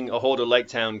 facing a horde of Lake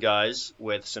Town guys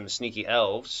with some sneaky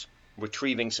elves,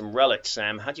 retrieving some relics,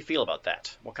 Sam, how do you feel about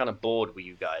that? What kind of board were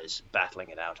you guys battling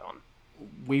it out on?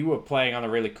 We were playing on a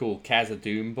really cool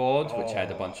Khazad-dûm board, which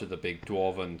had a bunch of the big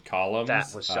dwarven columns.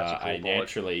 That was such a cool board. I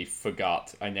naturally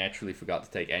forgot to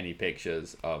take any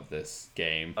pictures of this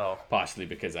game. Oh. Partially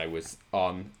because I was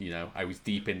I was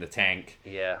deep in the tank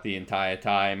Yeah. the entire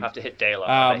time. I have to hit Dale up.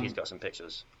 I bet he's got some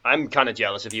pictures. I'm kind of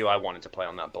jealous of you. I wanted to play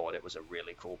on that board. It was a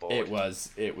really cool board. It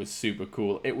was super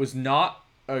cool. It was not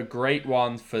a great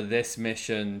one for this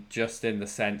mission, just in the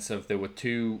sense of there were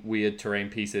 2 weird terrain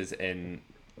pieces in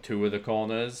 2 of the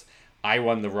corners. I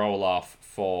won the roll off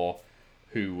for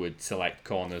who would select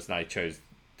corners, and I chose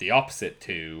the opposite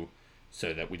 2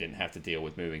 so that we didn't have to deal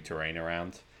with moving terrain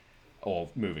around or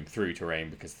moving through terrain,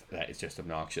 because that is just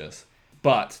obnoxious.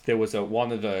 But there was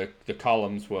one of the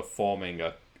columns were forming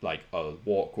a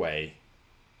walkway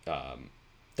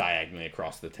diagonally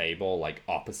across the table, like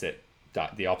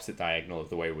the opposite diagonal of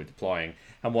the way we're deploying,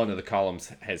 and one of the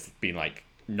columns has been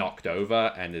knocked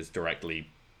over and is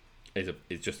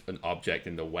just an object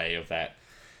in the way of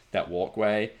that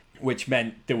walkway, which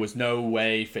meant there was no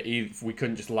way we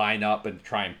couldn't just line up and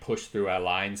try and push through our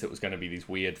lines. It was going to be these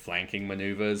weird flanking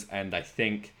maneuvers, and I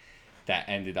think that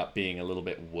ended up being a little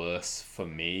bit worse for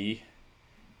me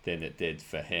than it did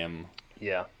for him.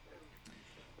 Yeah.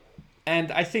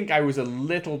 And I think I was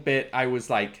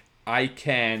like, I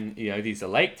can, these are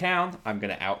Lake Town, I'm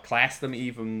going to outclass them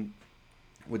even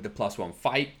with the +1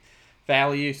 fight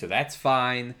value, so that's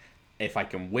fine. If I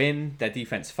can win their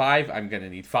defense 5, I'm going to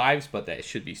need 5s, but that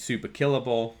should be super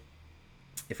killable.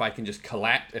 If I can just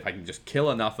kill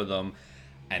enough of them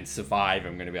and survive,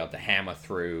 I'm going to be able to hammer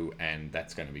through, and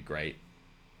that's going to be great.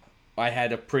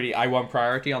 I won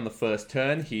priority on the first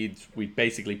turn. We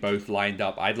basically both lined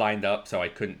up. I'd lined up so I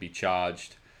couldn't be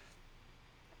charged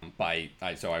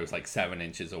so I was 7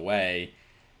 inches away,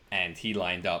 and he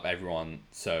lined up everyone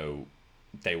so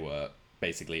they were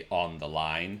basically on the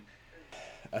line.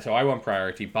 So I won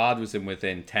priority. Bard was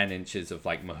within 10 inches of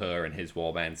Mahur and his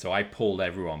warband, so I pulled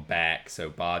everyone back so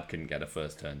Bard couldn't get a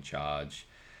first turn charge.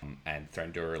 And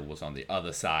Thranduil was on the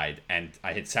other side, and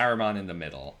I hit Saruman in the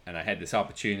middle, and I had this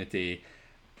opportunity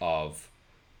of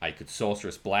I could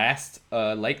Sorceress Blast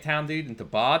a Lake Town dude into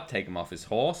Bard, take him off his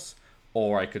horse,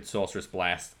 or I could Sorceress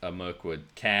Blast a Mirkwood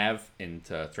Cav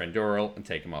into Thranduil and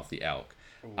take him off the Elk.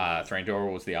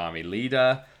 Thranduil was the army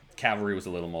leader. Cavalry was a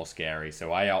little more scary,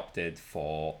 so I opted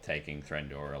for taking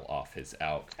Thranduil off his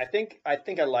Elk. I think I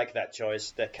like that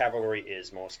choice. The cavalry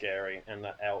is more scary, and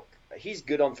the Elk,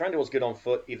 Thranduil's good on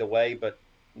foot either way, but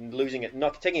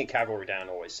not taking a cavalry down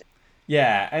always.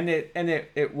 Yeah, and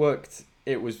it worked.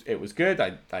 It was good.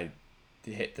 I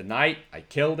hit the knight. I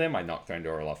killed him. I knocked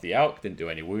Thranduil off the Elk. Didn't do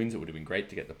any wounds. It would have been great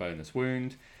to get the bonus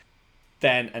wound.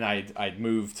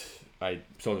 I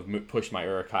sort of pushed my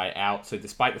Uruk-hai out. So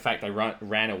despite the fact I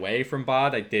ran away from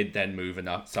Bard, I did then move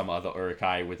some other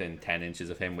Uruk-hai within 10 inches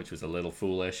of him, which was a little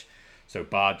foolish. So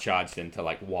Bard charged into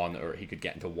he could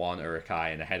get into one Uruk-hai,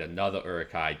 and I had another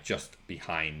Uruk-hai just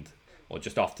behind, or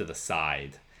just off to the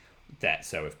side.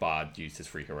 So if Bard used his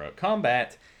free heroic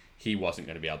combat, he wasn't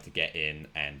going to be able to get in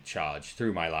and charge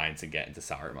through my lines and get into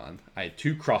Saruman. I had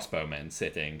 2 crossbowmen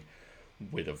sitting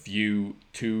with a view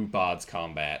to Bard's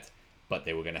combat, but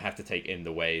they were going to have to take in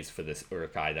the ways for this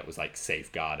Uruk-hai that was like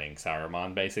safeguarding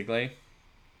Saruman, basically.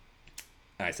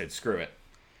 And I said, screw it.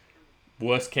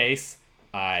 Worst case,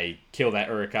 I kill that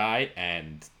Uruk-hai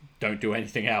and don't do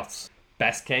anything else.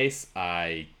 Best case,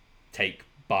 I take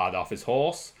Bard off his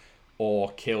horse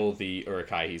or kill the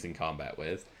Uruk-hai he's in combat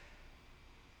with.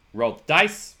 Rolled the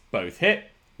dice, both hit.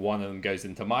 One of them goes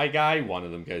into my guy, one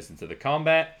of them goes into the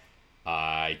combat.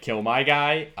 I kill my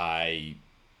guy, I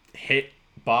hit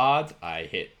Bard,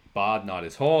 not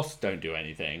his horse, don't do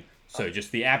anything. So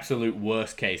just the absolute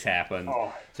worst case happened.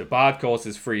 So Bard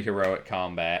causes free heroic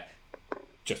combat,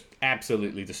 just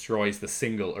absolutely destroys the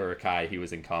single Uruk-hai he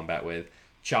was in combat with,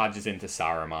 charges into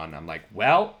Saruman. I'm like,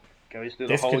 well,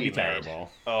 this could be terrible.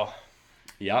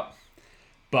 Yep.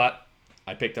 But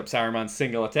I picked up Saruman's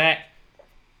single attack.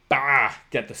 Bah!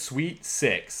 Get the sweet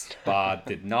 6. Bard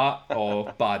did not,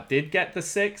 or Bard did get the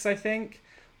 6, I think,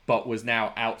 but was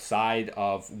now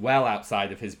well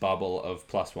outside of his bubble of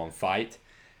 +1 fight.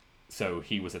 So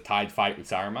he was a tied fight with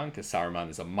Saruman, because Saruman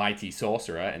is a mighty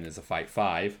sorcerer and is a fight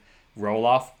 5. Roll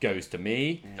off goes to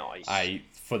me. Nice.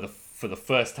 For the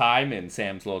first time in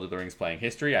Sam's Lord of the Rings playing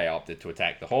history, I opted to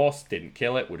attack the horse. Didn't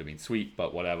kill it. Would have been sweet,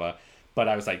 but whatever. But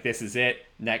I was like, this is it.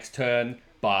 Next turn,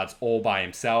 Bard's all by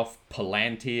himself.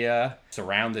 Palantir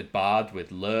surrounded Bard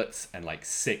with Lurtz and like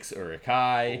 6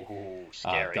 Uruk-hai.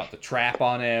 Scary. Got the trap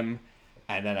on him.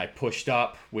 And then I pushed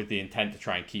up with the intent to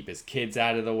try and keep his kids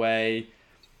out of the way.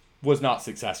 Was not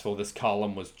successful. This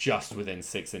column was just within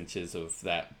 6 inches of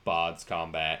that Bard's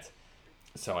combat.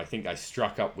 So I think I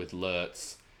struck up with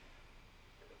Lurtz.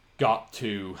 Got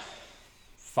to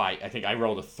fight. I think I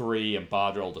rolled a 3 and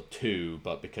Bard rolled a 2,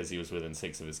 but because he was within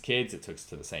 6 of his kids, it took us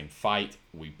to the same fight.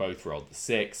 We both rolled the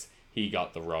 6. He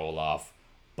got the roll off.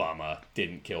 Bummer.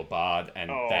 Didn't kill Bard, and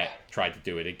that tried to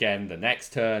do it again the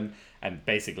next turn, and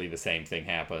basically the same thing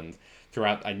happened.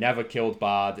 Throughout, I never killed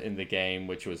Bard in the game,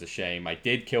 which was a shame. I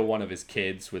did kill one of his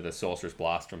kids with a Sorcerer's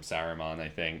Blast from Saruman, I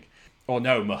think. Oh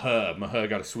no, Mahur. Mahur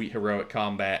got a sweet heroic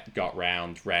combat, got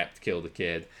round, wrapped, killed a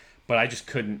kid. But I just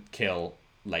couldn't kill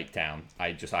Lake Town.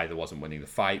 I just either wasn't winning the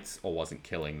fights or wasn't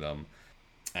killing them.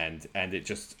 And it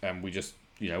just, we just,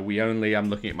 we only, I'm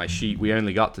looking at my sheet, we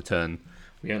only got to turn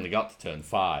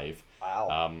 5.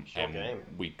 Wow. Short game.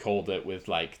 We called it with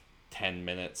like 10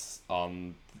 minutes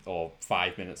on, or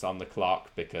 5 minutes on the clock,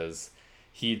 because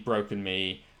he'd broken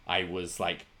me. I was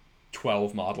like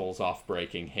 12 models off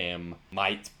breaking him.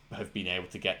 Might have been able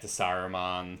to get to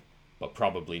Saruman, but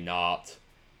probably not.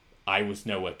 I was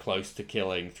nowhere close to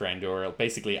killing Thranduil.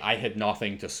 Basically, I had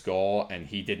nothing to score, and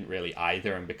he didn't really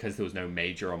either. And because there was no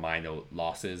major or minor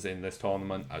losses in this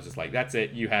tournament, I was just like, that's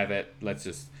it, you have it. Let's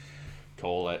just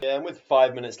call it. Yeah, and with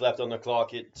 5 minutes left on the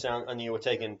clock,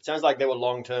 sounds like they were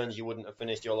long turns. You wouldn't have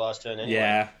finished your last turn anyway.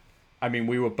 Yeah. I mean,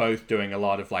 we were both doing a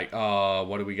lot of like, oh,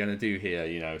 what are we going to do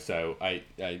here? So I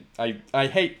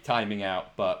hate timing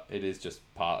out, but it is just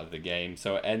part of the game.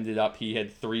 So it ended up he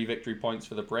had 3 victory points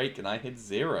for the break, and I had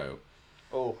 0.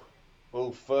 Oh,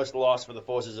 first loss for the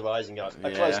Forces of Isengard. A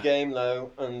close game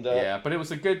though, and yeah, but it was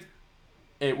a good.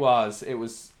 It was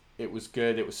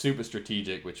good. It was super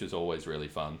strategic, which is always really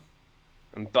fun.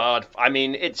 And Bard, I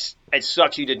mean, it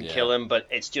sucks you didn't kill him, but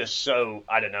it's just so,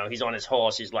 I don't know, he's on his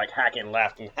horse, he's like hacking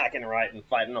left and hacking right and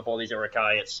fighting up all these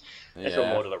Uruk-hai. It's a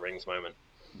Lord of the Rings moment.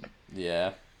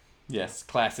 Yeah. Yes,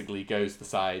 classically goes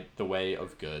the way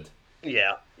of good.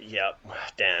 Yeah.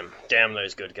 Damn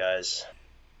those good guys.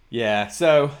 Yeah,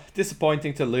 so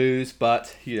disappointing to lose,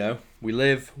 but, we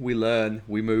live, we learn,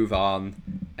 we move on,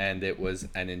 and it was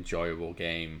an enjoyable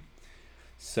game.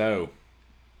 So,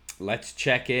 let's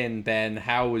check in, Ben.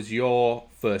 How was your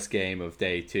first game of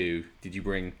day 2? Did you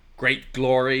bring great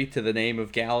glory to the name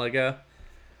of Gallagher?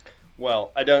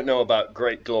 Well, I don't know about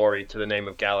great glory to the name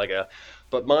of Gallagher,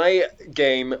 but my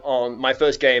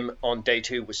first game on day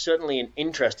 2 was certainly an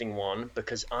interesting one,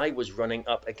 because I was running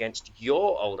up against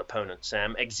your old opponent,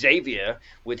 Sam, Xavier,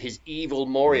 with his evil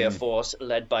Moria force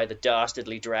led by the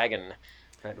dastardly dragon,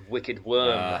 that wicked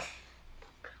worm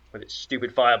with its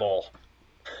stupid fireball.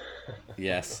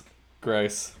 Yes,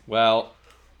 gross. Well,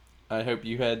 I hope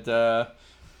you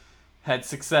had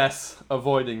success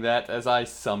avoiding that, as I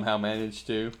somehow managed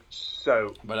to.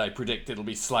 But I predict it'll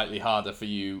be slightly harder for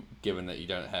you, given that you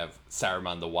don't have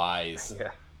Saruman the Wise,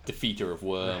 defeater of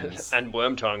worms, and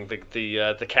Wormtongue,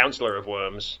 the counselor of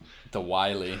worms, the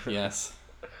wily. Yes.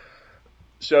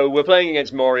 So we're playing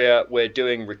against Moria. We're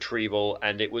doing retrieval,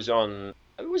 and it was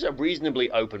a reasonably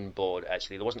open board,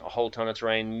 actually. There wasn't a whole ton of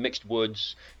terrain, mixed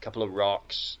woods, a couple of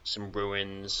rocks, some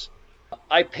ruins.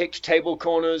 I picked table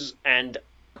corners, and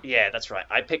Yeah, that's right.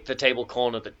 I picked the table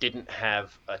corner that didn't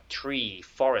have a tree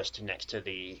forest next to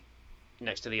the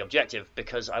objective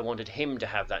because I wanted him to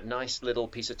have that nice little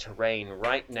piece of terrain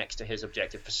right next to his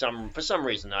objective for some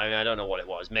reason. I don't know what it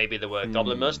was. Maybe there were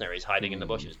goblin mercenaries hiding in the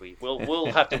bushes.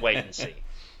 We'll have to wait and see.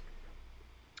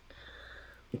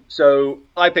 So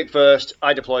I pick first,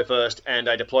 I deploy first, and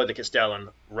I deploy the Castellan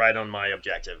right on my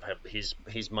objective.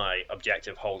 He's my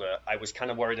objective holder. I was kind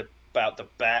of worried about the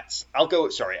bats. I'll go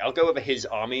over his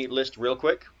army list real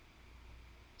quick.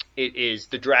 It is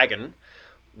the dragon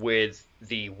with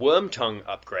the Worm Tongue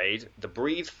upgrade, the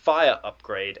Breathe Fire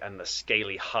upgrade, and the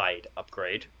Scaly Hide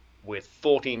upgrade, with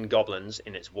 14 goblins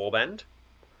in its warband.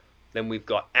 Then we've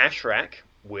got Ashrak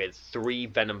with 3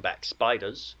 Venomback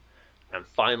spiders. And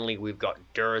finally, we've got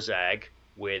Durzag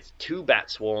with 2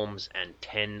 bat swarms and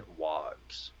 10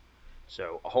 wargs.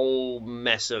 So a whole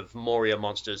mess of Moria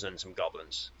monsters and some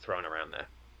goblins thrown around there.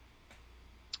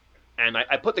 And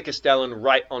I put the Castellan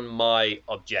right on my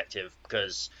objective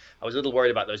because I was a little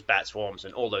worried about those bat swarms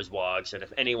and all those wargs. And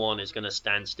if anyone is going to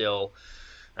stand still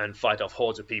and fight off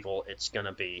hordes of people, it's going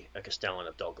to be a Castellan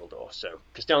of Dol Guldur. So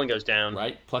Castellan goes down.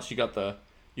 Right. Plus you got the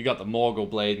Morgul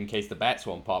blade in case the bat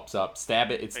swarm pops up. Stab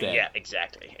it, it's dead. Yeah,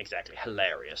 exactly.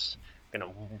 Hilarious. Gonna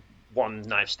one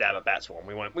knife stab a bat swarm.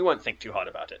 We won't think too hard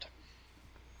about it.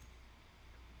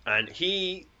 And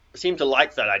he seemed to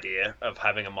like that idea of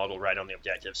having a model right on the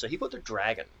objective, so he put the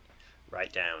dragon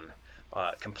right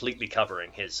down, completely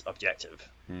covering his objective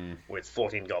with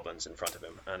 14 goblins in front of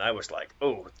him. And I was like,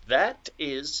 oh, that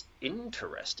is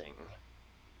interesting.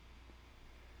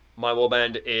 My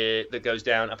warband that goes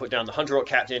down, I put down the Hunter Orc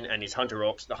Captain and his Hunter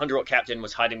Orcs. The Hunter Orc Captain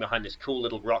was hiding behind this cool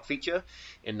little rock feature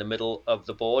in the middle of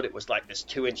the board. It was like this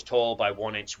 2-inch tall by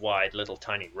 1-inch wide little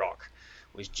tiny rock.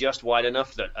 It was just wide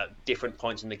enough that at different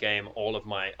points in the game, all of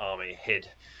my army hid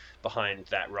behind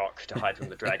that rock to hide from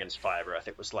the dragon's fire breath.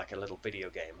 It was like a little video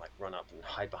game, like run up and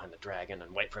hide behind the dragon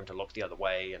and wait for him to look the other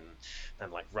way and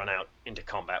then like run out into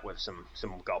combat with some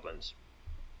goblins.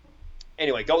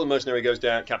 Anyway, Goblin Mercenary goes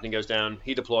down, Captain goes down,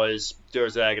 he deploys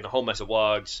Durzag and a whole mess of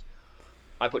wargs.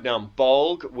 I put down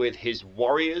Bolg with his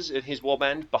warriors in his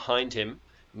warband behind him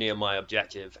near my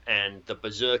objective, and the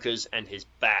Berserkers and his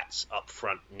bats up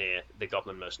front near the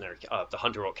Goblin Mercenary, the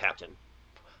Hunter Orc Captain.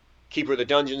 Keeper of the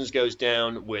Dungeons goes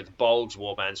down with Bolg's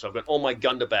warband, so I've got all my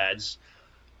Gundurbads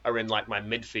are in like my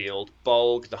midfield.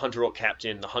 Bolg, the Hunter Orc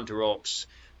Captain, the Hunter Orcs,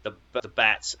 the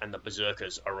bats and the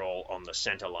berserkers are all on the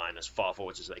center line as far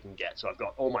forwards as they can get. So I've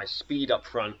got all my speed up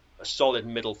front, a solid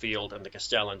middle field, and the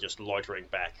Castellan just loitering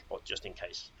back, or just in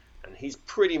case. And he's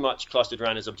pretty much clustered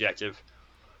around his objective.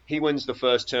 He wins the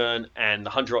first turn, and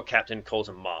the Hunter Orc Captain calls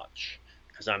a march,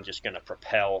 because I'm just going to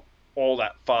propel all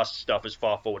that fast stuff as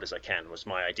far forward as I can, was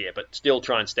my idea, but still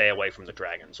try and stay away from the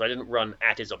dragon. So I didn't run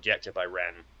at his objective, I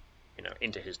ran,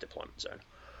 into his deployment zone.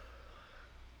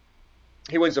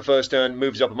 He wins the first turn,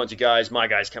 moves up a bunch of guys.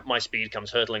 My speed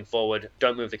comes hurtling forward.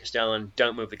 Don't move the Castellan.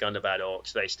 Don't move the Gundabad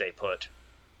Orcs. They stay put.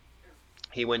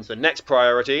 He wins the next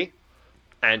priority,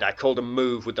 and I called a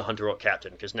move with the Hunter Orc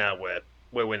Captain because now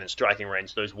we're within striking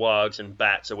range. Those wargs and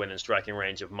bats are within striking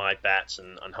range of my bats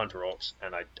and Hunter Orcs,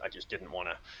 and I just didn't want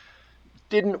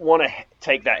to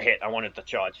take that hit. I wanted to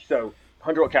charge. So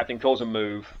Hunter Orc Captain calls a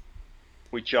move.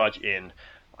 We charge in.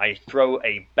 I throw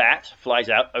a bat, flies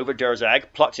out over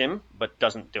Durzag, plucks him, but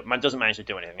doesn't manage to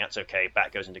do anything. That's okay.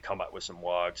 Bat goes into combat with some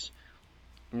wargs.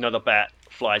 Another bat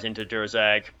flies into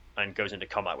Durzag and goes into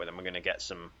combat with him. We're going to get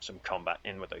some combat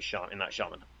in with those in that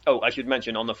shaman. Oh, I should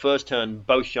mention, on the first turn,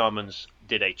 both shamans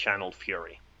did a channeled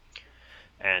fury.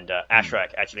 And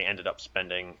Ashrak actually ended up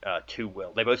spending 2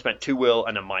 will. They both spent 2 will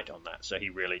and a might on that, so he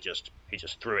really just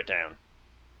threw it down.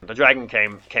 The dragon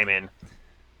came in.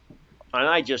 And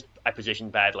I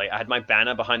positioned badly. I had my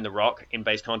banner behind the rock in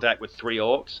base contact with 3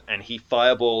 orcs, and he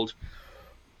fireballed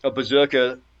a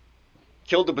berserker,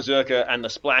 killed the berserker, and the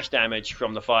splash damage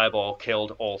from the fireball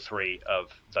killed all 3 of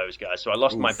those guys. So I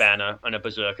lost my banner and a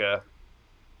berserker.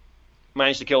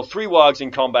 Managed to kill 3 wargs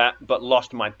in combat, but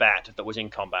lost my bat that was in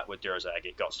combat with Durzag.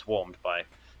 It got swarmed by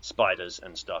spiders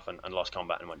and stuff and lost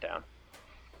combat and went down.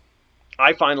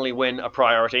 I finally win a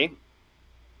priority.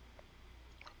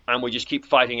 And we just keep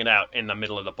fighting it out in the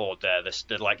middle of the board there. It's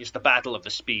the battle of the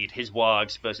speed. His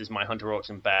wargs versus my Hunter Orcs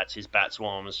and bats. His bat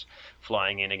swarms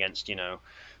flying in against,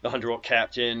 the Hunter Orc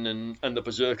Captain and the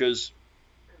Berserkers.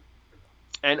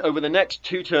 And over the next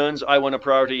 2 turns, I won a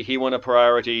priority. He won a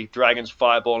priority. Dragons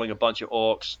fireballing a bunch of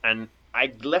orcs. And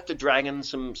I left the dragon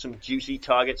some juicy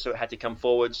targets, so it had to come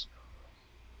forwards.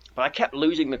 But I kept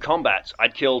losing the combats.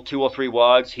 I'd kill 2 or 3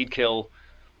 wargs. He'd kill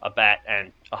a bat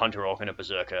and a Hunter Orc and a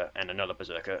Berserker and another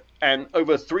Berserker. And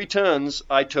over 3 turns,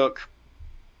 I took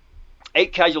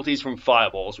 8 casualties from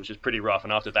fireballs, which was pretty rough,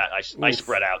 and after that I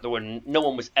spread out. No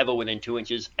one was ever within 2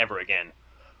 inches ever again.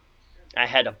 I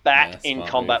had a bat in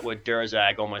combat with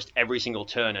Durzag almost every single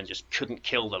turn and just couldn't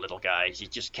kill the little guy. He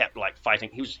just kept like fighting.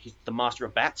 He's the master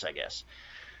of bats, I guess.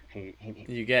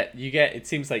 You get. It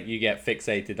seems like you get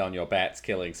fixated on your bats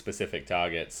killing specific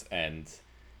targets, and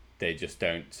they just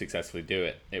don't successfully do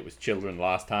it. It was children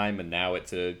last time, and now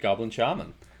it's a goblin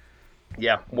shaman.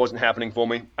 Yeah, wasn't happening for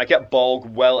me. I kept Bolg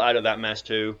well out of that mess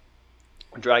too.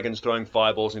 Dragons throwing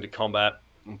fireballs into combat,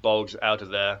 and Bolg's out of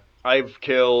there. I've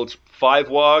killed 5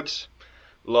 wargs.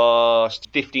 Lost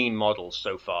 15 models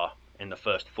so far in the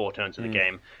first 4 turns of the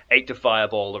game. 8 to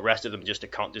fireball, the rest of them just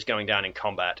going down in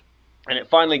combat. And it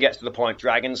finally gets to the point,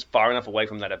 Dragon's far enough away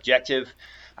from that objective.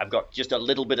 I've got just a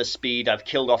little bit of speed. I've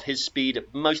killed off his speed,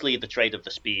 mostly the trade of the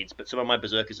speeds, but some of my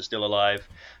berserkers are still alive.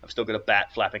 I've still got a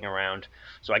bat flapping around.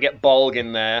 So I get Bolg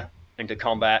in there into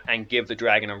combat and give the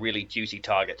dragon a really juicy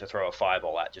target to throw a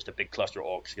fireball at, just a big cluster of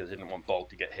orcs because I didn't want Bolg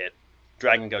to get hit.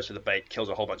 Dragon goes for the bait, kills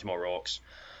a whole bunch more orcs.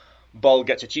 Bolg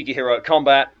gets a cheeky heroic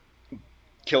combat,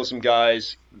 kills some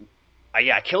guys.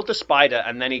 I killed the spider,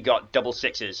 and then he got double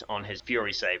 6s on his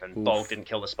fury save, and Bolg didn't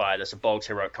kill the spider, so Bolg's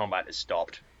heroic combat is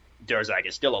stopped. Durzag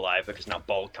is still alive because now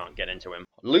Bolg can't get into him.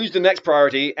 Lose the next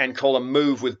priority and call a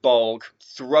move with Bolg.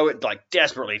 Throw it, like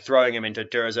desperately throwing him into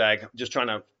Durzag, just trying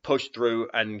to push through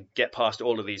and get past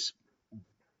all of these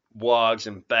wargs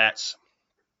and bats.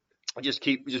 It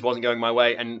just wasn't going my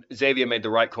way, and Xavier made the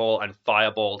right call and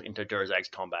fireballed into Durzag's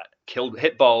combat.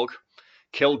 Hit Bolg,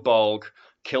 killed Bolg,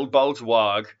 killed Bolg's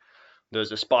warg.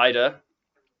 There's a spider,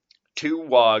 2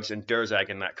 wargs, and Durzag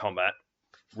in that combat.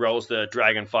 Rolls the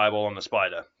dragon fireball on the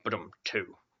spider. Ba-dum,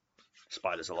 2.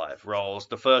 Spider's alive. Rolls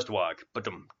the first warg.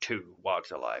 Ba-dum, 2.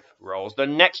 Warg's alive. Rolls the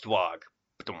next warg.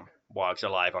 Ba-dum, warg's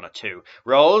alive on a 2.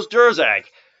 Rolls Durzag.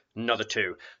 Another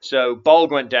 2. So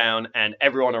Bolg went down, and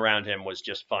everyone around him was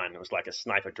just fine. It was like a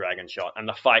sniper dragon shot, and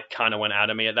the fight kind of went out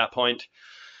of me at that point.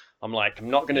 I'm like, I'm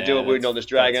not going to do a wound on this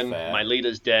dragon. My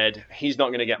leader's dead. He's not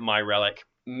going to get my relic.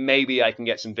 Maybe I can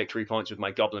get some victory points with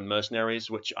my goblin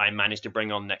mercenaries, which I managed to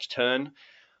bring on next turn.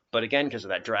 But again, because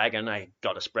of that dragon, I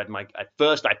got to spread my... At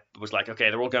first, I was like, okay,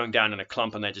 they're all going down in a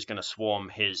clump, and they're just going to swarm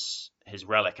his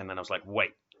relic. And then I was like,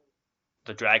 wait.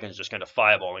 The dragon's just going to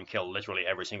fireball and kill literally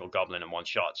every single goblin in one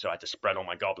shot, so I had to spread all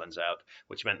my goblins out,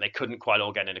 which meant they couldn't quite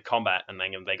all get into combat, and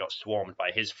then they got swarmed by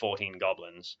his 14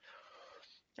 goblins.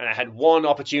 And I had one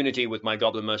opportunity with my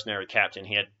goblin mercenary captain.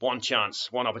 He had one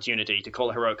chance, one opportunity to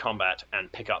call a heroic combat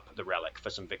and pick up the relic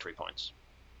for some victory points.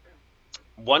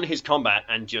 Won his combat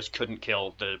and just couldn't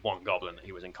kill the one goblin that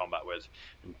he was in combat with,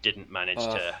 and didn't manage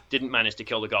to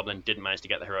kill the goblin, didn't manage to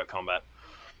get the heroic combat.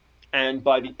 And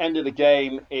by the end of the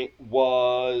game, it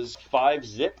was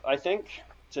 5-zip, I think,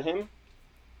 to him.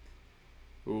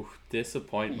 Ooh,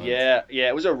 disappointment. Yeah,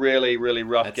 it was a really, really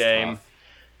rough game. Tough.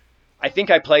 I think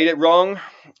I played it wrong.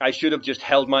 I should have just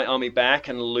held my army back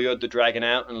and lured the dragon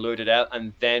out and lured it out.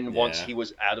 And then once he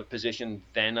was out of position,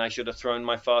 then I should have thrown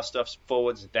my fast stuff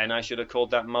forwards. Then I should have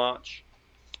called that march.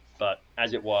 But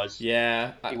as it was,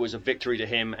 it was a victory to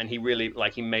him. And he really,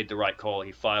 he made the right call.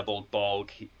 He fireballed Bolg.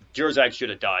 Durzag should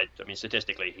have died. I mean,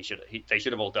 statistically, they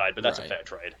should have all died, but that's a fair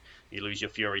trade. You lose your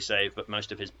fury save, but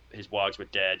most of his wargs were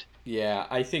dead. Yeah,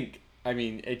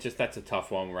 that's a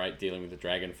tough one, right? Dealing with the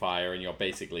dragon fire, and your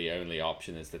basically only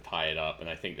option is to tie it up, and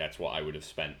I think that's what I would have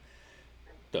spent.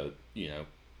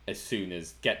 As soon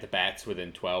as get the bats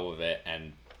within 12 of it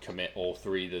and commit all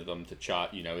 3 of them to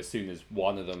chart. As soon as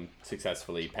one of them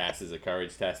successfully passes a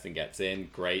courage test and gets in,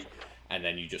 great, and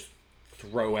then you just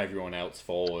throw everyone else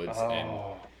forwards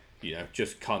and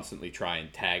just constantly try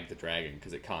and tag the dragon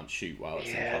because it can't shoot while it's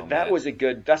in combat.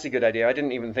 That's a good idea. I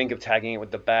didn't even think of tagging it with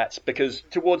the bats, because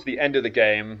towards the end of the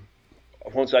game,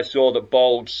 once I saw that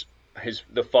Bolg's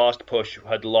the fast push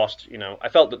had lost, I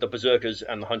felt that the berserkers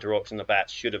and the hunter orcs and the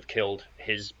bats should have killed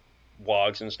his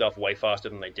wargs and stuff way faster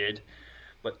than they did,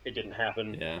 but it didn't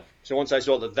happen. Yeah. So once I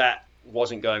saw that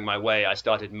wasn't going my way, I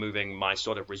started moving my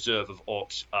sort of reserve of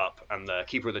orcs up, and the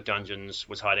keeper of the dungeons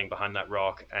was hiding behind that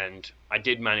rock, and I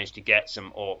did manage to get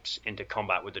some orcs into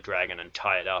combat with the dragon and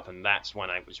tie it up, and that's when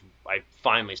I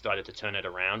finally started to turn it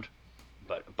around.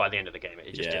 But by the end of the game,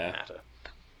 it just didn't matter.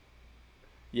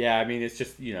 Yeah, I mean, it's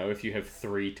just, if you have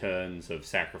 3 turns of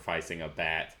sacrificing a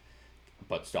bat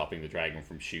but stopping the dragon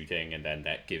from shooting, and then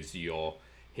that gives your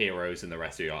heroes and the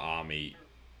rest of your army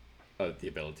the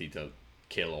ability to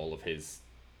kill all of his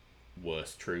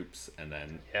worst troops, and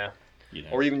then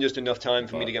or even just enough time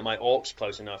for me to get my orcs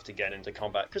close enough to get into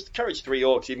combat, because courage 3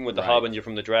 orcs, even with the harbinger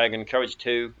from the dragon, courage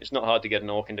 2, it's not hard to get an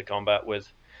orc into combat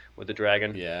with the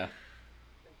dragon. Yeah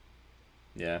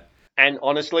And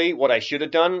honestly, what I should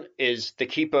have done is the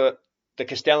keeper, the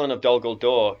Castellan of Dol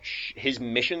Guldur, his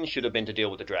mission should have been to deal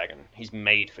with the dragon. He's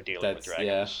made for dealing with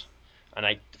dragons. And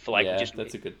I feel like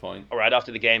that's a good point. Right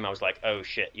after the game, I was like, oh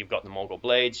shit, you've got the Morgul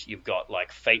Blades, you've got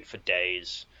like Fate for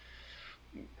days,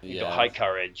 you've got High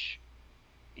Courage.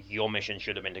 Your mission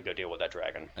should have been to go deal with that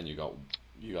dragon. And you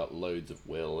got loads of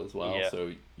will as well,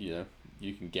 so you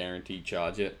can guarantee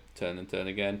charge it turn and turn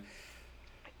again.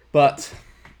 But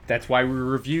that's why we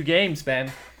review games,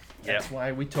 Ben. That's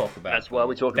why we talk about. That's why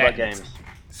we talk about games.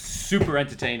 Super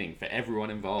entertaining for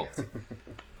everyone involved.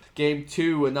 Game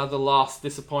 2, another loss,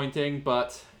 disappointing,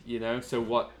 but so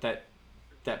what?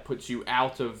 That puts you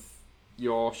out of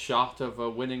your shot of a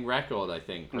winning record, I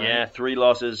think. Right? Yeah, 3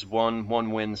 losses, one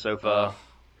win so far.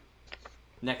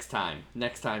 Next time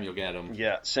you'll get them.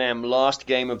 Yeah, Sam, last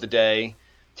game of the day,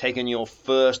 taking your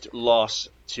first loss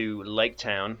to Lake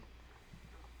Town.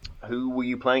 Who were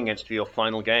you playing against for your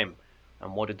final game,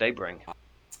 and what did they bring?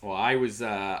 Well, I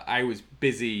was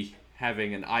busy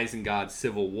having an Isengard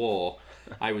civil war.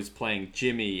 I was playing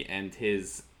Jimmy and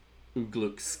his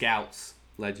Ugluk Scouts,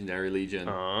 Legendary Legion.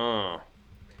 Oh.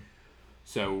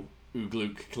 So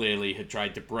Ugluk clearly had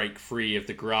tried to break free of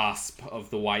the grasp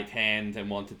of the White Hand and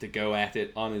wanted to go at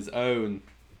it on his own.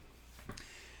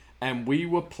 And we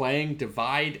were playing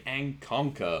Divide and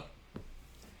Conquer.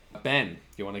 Ben,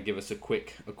 you want to give us a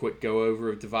quick go over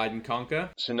of Divide and Conquer?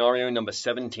 Scenario number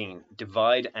 17.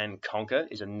 Divide and Conquer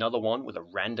is another one with a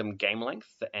random game length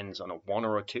that ends on a 1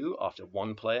 or a 2 after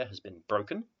one player has been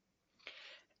broken.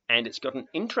 And it's got an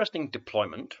interesting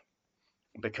deployment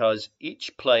because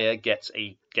each player gets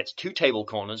 2 table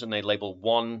corners, and they label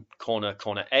one corner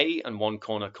A and one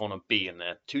corner B, and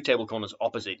they're 2 table corners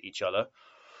opposite each other.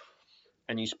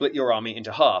 And you split your army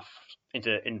into half,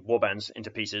 in warbands into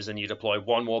pieces, and you deploy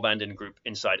one warband in group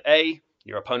inside A,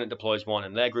 your opponent deploys one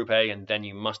in their group A, and then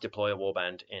you must deploy a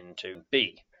warband into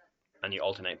B, and you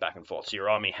alternate back and forth. So your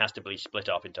army has to be split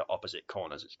up into opposite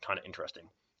corners. It's kind of interesting.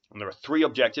 And there are 3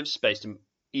 objectives spaced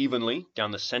evenly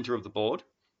down the center of the board,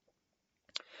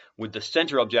 with the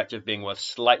center objective being worth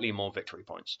slightly more victory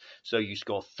points. So you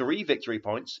score 3 victory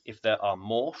points if there are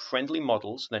more friendly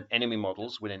models than enemy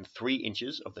models within 3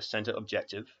 inches of the center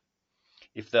objective.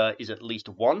 If there is at least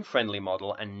 1 friendly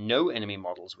model and no enemy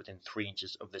models within 3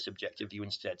 inches of this objective, you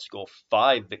instead score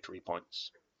 5 victory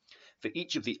points. For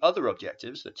each of the other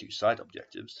objectives, the 2 side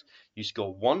objectives, you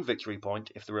score 1 victory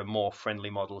point if there are more friendly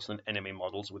models than enemy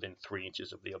models within 3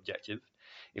 inches of the objective.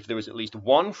 If there is at least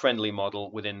 1 friendly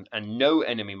model within and no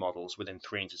enemy models within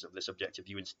 3 inches of this objective,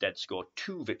 you instead score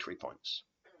 2 victory points.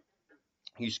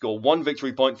 You score 1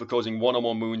 victory point for causing 1 or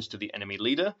more wounds to the enemy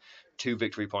leader, 2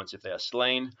 victory points if they are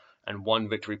slain, and 1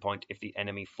 victory point if the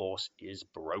enemy force is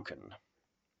broken.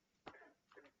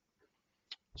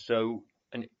 So,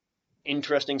 an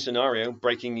interesting scenario,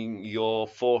 breaking your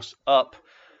force up,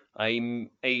 a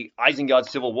Isengard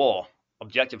Civil War,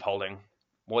 objective holding.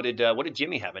 What did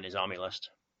Jimmy have in his army list?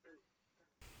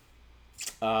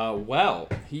 Well,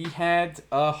 he had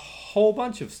a whole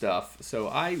bunch of stuff, so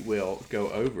I will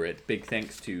go over it. Big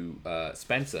thanks to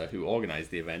Spencer, who organized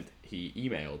the event. He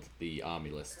emailed the army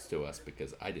lists to us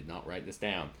because I did not write this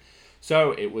down.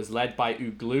 So it was led by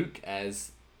Ugluk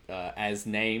as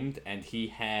named, and he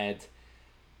had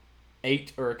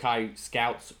 8 Uruk-hai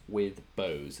scouts with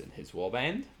bows in his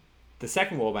warband. The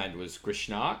second warband was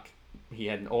Grishnak. He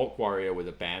had an Orc warrior with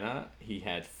a banner. He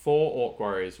had 4 Orc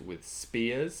warriors with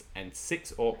spears and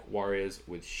 6 Orc warriors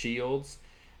with shields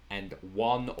and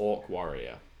 1 Orc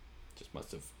warrior. Just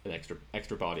must have an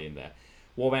extra body in there.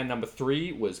 Warband number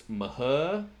 3 was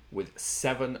Mahur with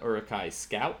 7 Uruk-hai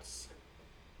scouts.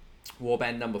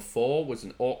 Warband number 4 was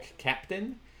an Orc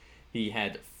captain. He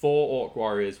had 4 Orc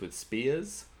warriors with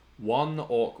spears, 1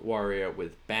 Orc warrior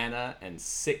with banner, and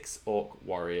 6 Orc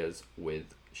warriors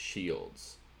with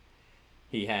shields.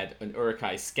 He had an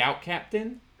Uruk-hai scout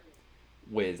captain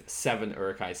with 7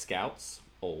 Uruk-hai scouts,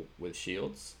 all with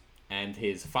shields. And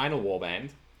his final warband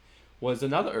was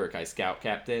another Uruk-hai scout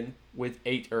captain with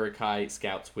 8 Uruk-hai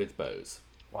scouts with bows.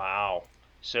 Wow.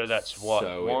 So that's what?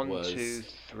 So 1, 2,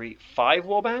 3, 5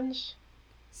 warbands?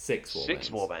 6 warbands. 6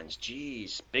 warbands.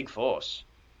 Jeez, big force.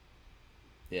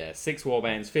 Yeah, 6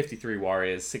 warbands, 53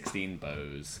 warriors, 16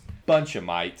 bows. Bunch of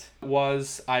might.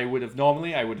 I would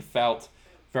have felt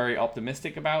very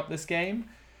optimistic about this game,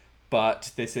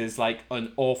 but this is like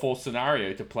an awful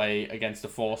scenario to play against a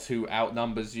force who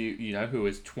outnumbers you, who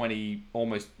has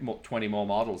almost 20 more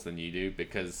models than you do,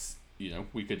 because,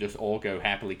 we could just all go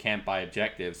happily camp by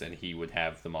objectives and he would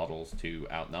have the models to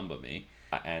outnumber me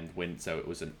and win. So it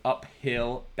was an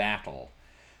uphill battle.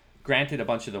 Granted, a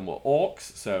bunch of them were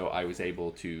orcs, so I was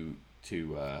able to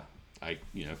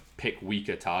pick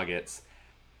weaker targets.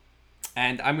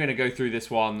 And I'm going to go through this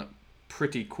one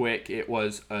pretty quick. It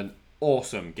was an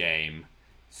awesome game.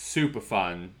 Super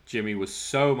fun. Jimmy was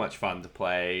so much fun to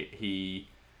play. He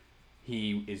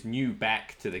is new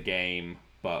back to the game,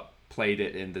 but played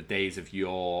it in the days of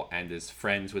yore and is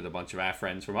friends with a bunch of our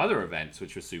friends from other events,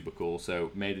 which was super cool.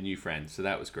 So made a new friend. So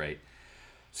that was great.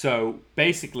 So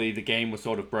basically the game was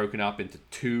sort of broken up into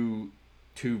two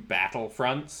battle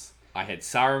fronts. I had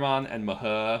Saruman and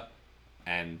Mahur,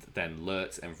 and then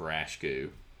Lurtz and Vrashku.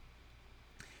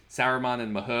 Saruman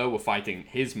and Mahur were fighting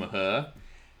his Mahur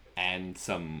and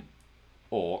some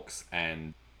orcs,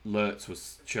 and Lurtz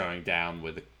was showing down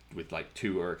with like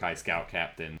 2 Uruk-hai scout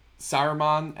captains.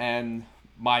 Saruman and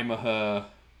my Mahur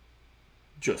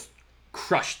just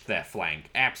crushed their flank,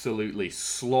 absolutely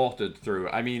slaughtered through.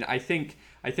 I mean, I think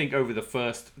over the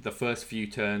first few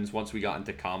turns, once we got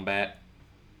into combat,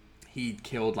 he'd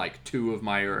killed like 2 of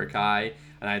my Uruk-hai,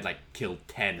 and I'd like killed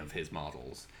 10 of his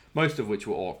models, most of which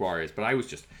were Orc warriors. But I was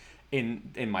just in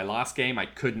my last game, I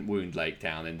couldn't wound Lake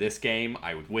Town. In this game,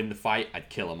 I would win the fight, I'd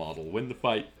kill a model, win the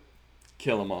fight,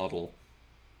 kill a model.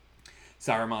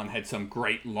 Saruman had some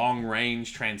great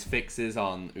long-range transfixes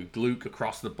on Ugluk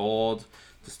across the board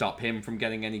to stop him from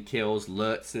getting any kills.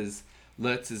 Lurtz's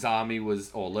army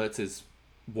Lurtz's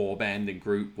warband and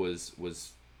group was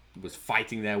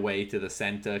fighting their way to the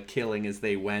center, killing as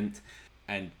they went,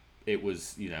 and it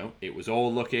was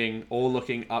all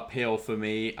looking uphill for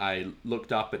me. I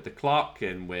looked up at the clock,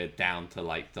 and we're down to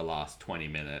like the last 20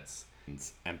 minutes,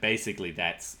 and basically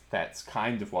that's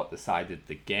kind of what decided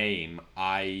the game.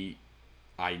 I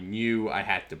knew I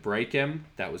had to break him.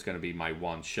 That was going to be my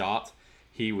one shot.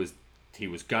 He was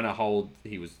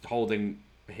holding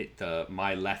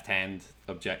my left hand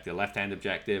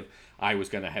objective. I was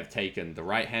going to have taken the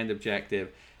right hand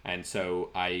objective, and so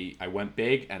I went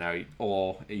big, and it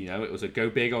was a go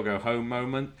big or go home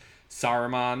moment.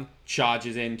 Saruman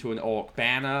charges into an orc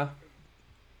banner,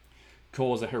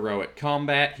 calls a heroic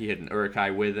combat. He had an Uruk-hai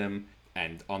with him,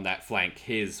 and on that flank,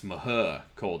 his Mahur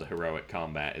called a heroic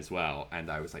combat as well. And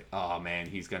I was like, oh man,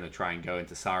 he's going to try and go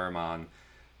into Saruman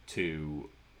to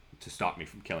stop me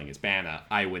from killing his banner.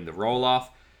 I win the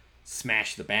roll-off,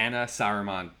 smash the banner.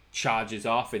 Saruman charges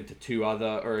off into 2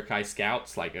 other Uruk-hai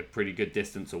scouts, like a pretty good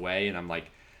distance away. And I'm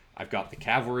like, I've got the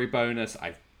cavalry bonus.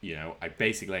 I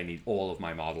need all of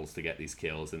my models to get these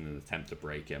kills in an attempt to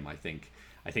break him. I think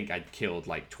I'd killed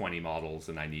like 20 models,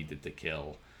 and I needed to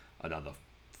kill another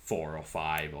 4 or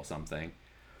 5 or something.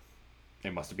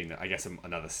 It must have been, I guess,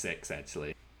 another 6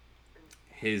 actually.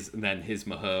 Then his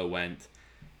Mahur went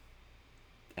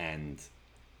and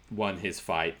won his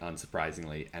fight,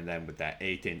 unsurprisingly, and then with that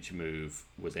 8-inch move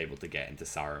was able to get into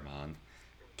Saruman,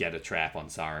 get a trap on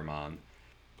Saruman.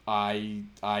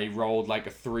 I rolled like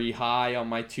a 3 high on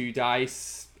my 2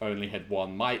 dice, only had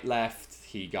 1 might left.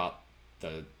 He got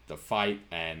the fight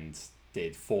and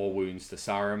did 4 wounds to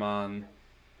Saruman.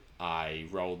 I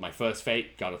rolled my first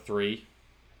fate, got a 3.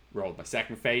 Rolled my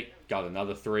second fate, got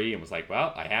another 3, and was like,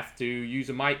 well, I have to use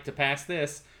a might to pass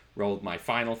this. Rolled my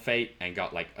final fate and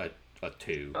got like a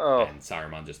 2. Oh. And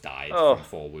Saruman just died from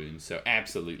 4 wounds. So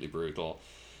absolutely brutal.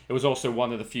 It was also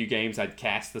one of the few games I'd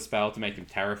cast the spell to make him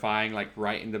terrifying, like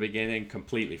right in the beginning.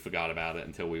 Completely forgot about it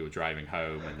until we were driving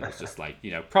home, and it was just like,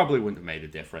 probably wouldn't have made a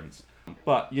difference.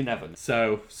 But you never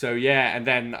know. So yeah, and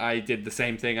then I did the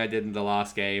same thing I did in the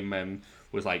last game and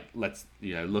was like, let's,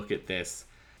 look at this.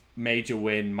 Major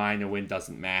win, minor win,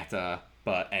 doesn't matter.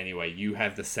 But anyway, you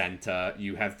have the center,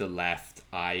 you have the left,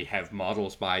 I have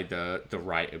models by the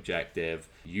right objective.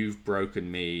 You've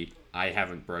broken me, I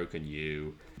haven't broken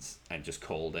you, and just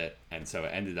called it. And so it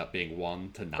ended up being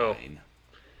 1-9. Oh.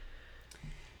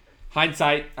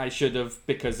 Hindsight, I should have,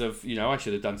 because of, I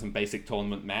should have done some basic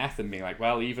tournament math and being like,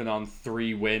 well, even on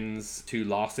 3 wins, 2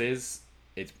 losses,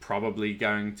 it's probably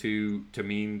going to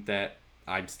mean that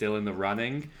I'm still in the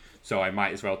running. So I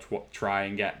might as well try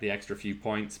and get the extra few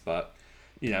points, but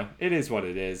it is what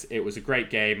it is. It was a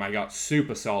great game. I got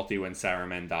super salty when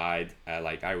Saruman died. I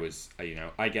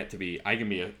can be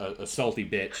a salty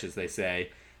bitch, as they say,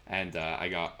 and I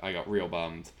got real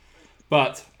bummed.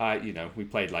 But we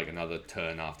played like another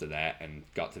turn after that and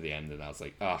got to the end, and I was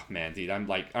like, oh man, dude, I'm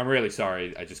really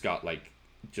sorry. I just got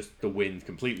the wind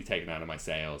completely taken out of my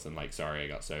sails, and sorry I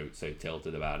got so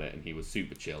tilted about it. And he was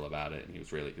super chill about it, and he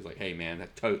was like, hey man, I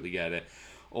totally get it,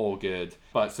 all good.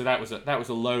 But so that was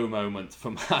a low moment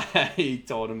for my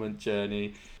tournament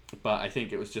journey. But I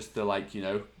think it was just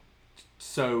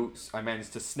so I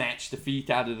managed to snatch defeat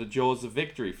out of the jaws of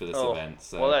victory for this event.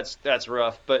 So. Well, that's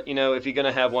rough. But if you're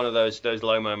gonna have one of those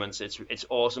low moments, it's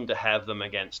awesome to have them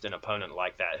against an opponent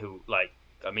like that who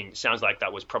I mean, it sounds like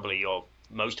that was probably your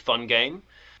most fun game,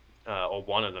 or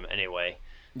one of them anyway.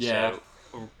 Yeah.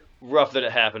 So, rough that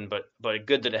it happened, but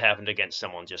good that it happened against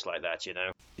someone just like that, you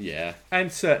know? Yeah.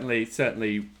 And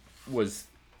certainly was,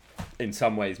 in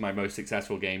some ways, my most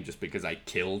successful game just because I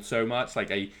killed so much.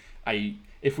 Like, I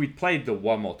if we'd played the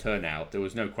one more turn out, there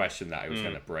was no question that I was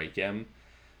going to break him.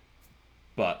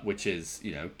 But, which is,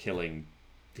 killing,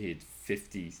 he had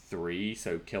 53,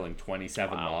 so killing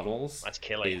 27 models. That's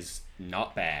killing. Is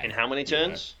not bad. In how many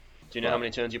turns? Do you know how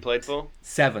many turns you played for?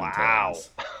 7 Wow.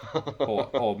 turns.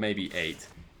 or maybe 8.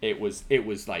 It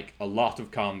was like a lot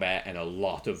of combat and a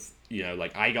lot of,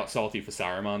 like I got salty for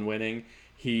Saruman winning.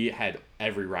 He had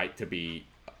every right to be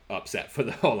upset for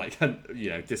the whole, like,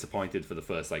 disappointed for the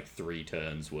first, 3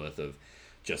 turns worth of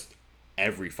just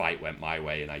every fight went my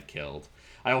way and I killed.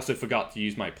 I also forgot to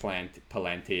use my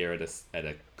Palantir at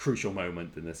a crucial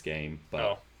moment in this game,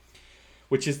 but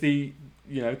which is the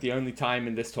only time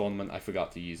in this tournament I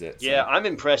forgot to use it. So. Yeah, I'm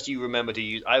impressed you remember to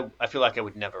use. I feel like I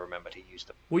would never remember to use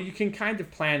them. Well, you can kind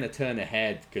of plan a turn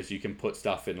ahead because you can put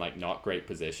stuff in not great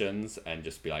positions and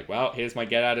just be like, well, here's my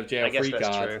get out of jail free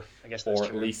card. True. I guess that's true. Or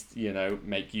at least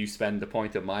make you spend a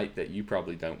point of might that you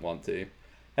probably don't want to.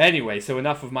 Anyway, so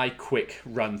enough of my quick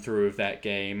run through of that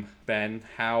game. Ben,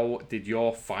 how did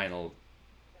your final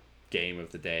game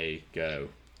of the day go?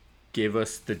 Give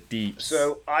us the deeps.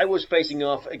 So I was facing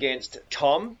off against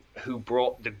Tom, who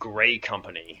brought the Grey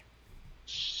Company.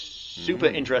 Super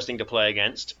interesting to play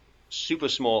against. Super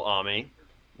small army.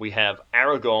 We have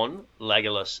Aragorn,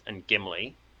 Legolas, and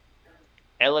Gimli.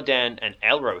 Eladan and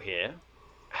Elrohir.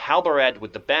 Halbarad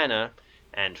with the banner,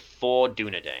 and 4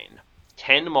 Dunedain.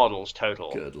 10 models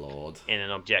total. Good lord. In an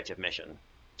objective mission.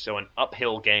 So an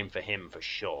uphill game for him for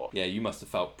sure. Yeah, you must have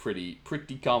felt pretty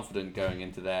confident going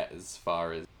into that as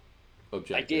far as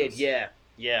objectives. I did,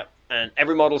 yeah. And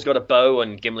every model's got a bow,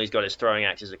 and Gimli's got his throwing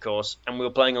axes, of course. And we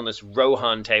were playing on this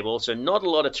Rohan table, so not a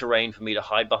lot of terrain for me to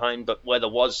hide behind, but where there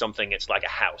was something, it's like a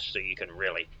house, so you can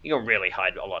really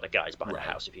hide a lot of guys behind a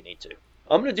house if you need to.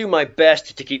 I'm going to do my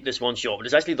best to keep this one short, but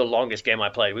it's actually the longest game I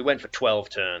played. We went for 12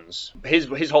 turns.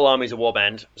 His whole army's a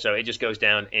warband, so it just goes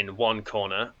down in one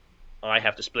corner. I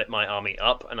have to split my army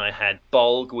up, and I had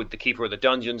Bolg with the Keeper of the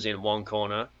Dungeons in one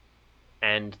corner,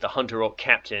 and the Hunter Orc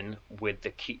Captain with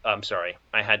the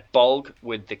I had Bolg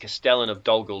with the Castellan of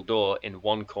Dol Guldur in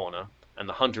one corner, and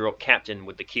the Hunter Orc Captain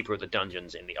with the Keeper of the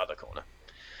Dungeons in the other corner.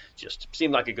 Just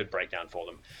seemed like a good breakdown for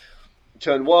them.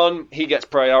 Turn 1, he gets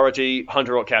priority.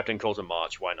 Hunter Orc Captain calls a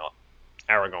march. Why not?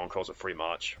 Aragorn calls a free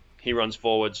march. He runs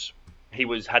forwards. He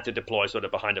had to deploy sort of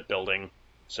behind a building,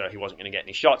 so he wasn't going to get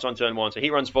any shots on turn 1. So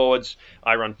he runs forwards.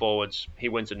 I run forwards. He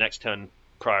wins the next turn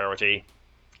priority.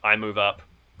 I move up.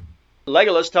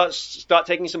 Legolas start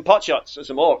taking some pot shots at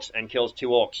some orcs and kills 2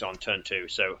 orcs on turn 2.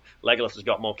 So Legolas has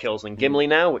got more kills than Gimli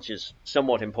now, which is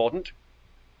somewhat important.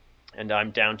 And I'm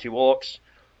down 2 orcs.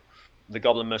 The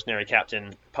Goblin Mercenary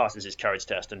Captain passes his courage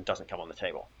test and doesn't come on the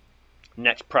table.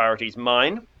 Next priority's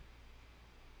mine.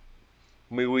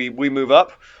 We move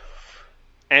up.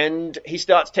 And he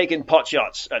starts taking pot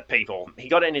shots at people. He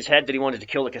got it in his head that he wanted to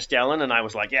kill the Castellan, and I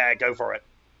was like, yeah, go for it.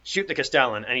 Shoot the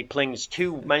Castellan, and he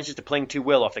manages to pling 2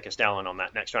 will off the Castellan on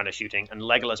that next round of shooting, and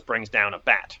Legolas brings down a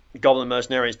bat. Goblin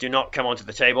Mercenaries do not come onto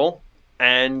the table,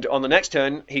 and on the next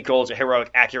turn, he calls a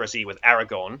heroic accuracy with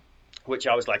Aragorn, which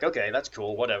I was like, okay, that's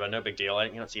cool, whatever, no big deal.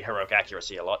 You don't see heroic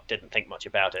accuracy a lot, didn't think much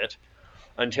about it,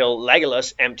 until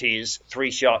Legolas empties 3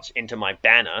 shots into my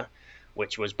banner,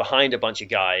 which was behind a bunch of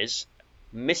guys,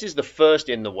 misses the first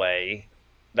in the way,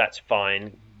 that's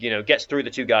fine, gets through the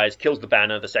 2 guys, kills the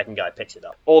banner, the second guy picks it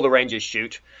up. All the rangers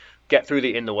shoot, get through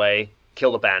the in the way,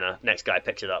 kill the banner, next guy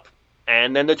picks it up.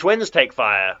 And then the twins take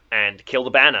fire and kill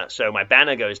the banner, so my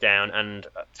banner goes down and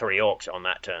 3 orcs on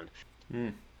that turn.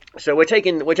 So we're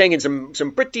taking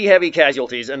some pretty heavy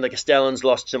casualties, and the Castellan's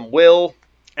lost some will,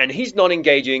 and he's not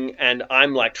engaging, and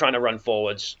I'm like trying to run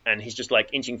forwards, and he's just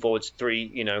like inching forwards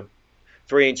 3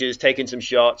 inches, taking some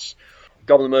shots.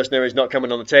 Goblin Mercenary is not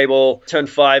coming on the table. Turn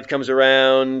 5 comes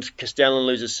around. Castellan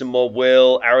loses some more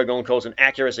will. Aragorn calls an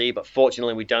accuracy, but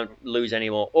fortunately we don't lose any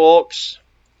more orcs.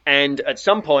 And at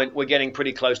some point, we're getting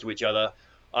pretty close to each other.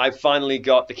 I've finally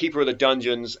got the Keeper of the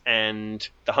Dungeons and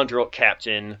the Hunter Orc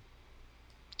Captain,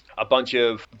 a bunch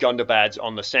of Gundabad's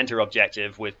on the center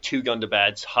objective with 2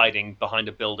 Gundabad's hiding behind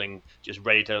a building, just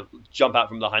ready to jump out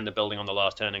from behind the building on the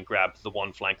last turn and grab the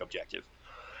 1 flank objective.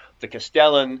 The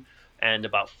Castellan and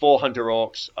about 4 4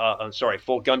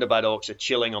 Gundabad orcs are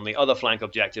chilling on the other flank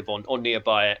objective or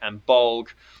nearby it, and Bolg,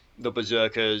 the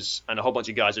Berserkers, and a whole bunch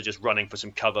of guys are just running for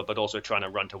some cover, but also trying to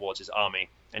run towards his army.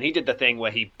 And he did the thing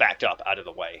where he backed up out of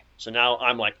the way. So now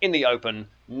I'm like in the open,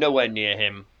 nowhere near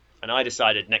him. And I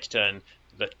decided next turn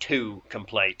that 2 can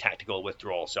play tactical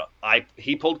withdrawal. So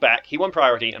he pulled back, he won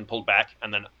priority and pulled back,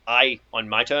 and then I, on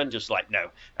my turn, just like, no,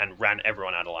 and ran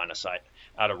everyone out of line of sight,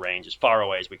 out of range, as far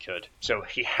away as we could. So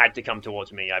he had to come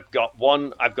towards me. I've got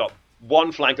one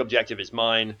flank objective is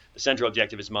mine, the center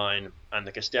objective is mine, and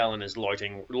the Castellan is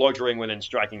loitering within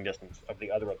striking distance of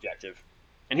the other objective.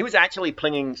 And he was actually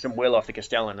plinging some will off the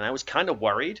Castellan, and I was kind of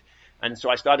worried. And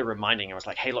so I started reminding him, I was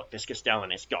like, hey, look, this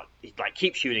Castellan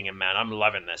keep shooting him, man. I'm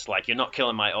loving this. Like, you're not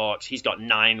killing my orcs. He's got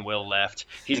 9 will left.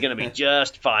 He's going to be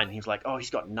just fine. He's like, oh, he's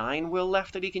got 9 will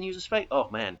left that he can use as fate? Oh,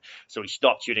 man. So he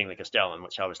stopped shooting the Castellan,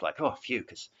 which I was like, oh, phew,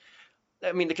 because,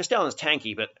 I mean, the Castellan's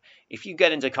tanky, but if you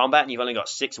get into combat and you've only got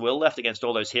 6 will left against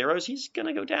all those heroes, he's going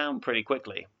to go down pretty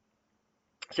quickly.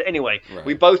 So anyway,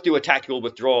 We both do a tactical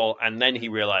withdrawal, and then he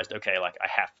realized, okay, like,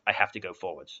 I have to go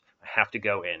forwards. I have to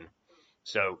go in.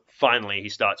 So finally, he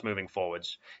starts moving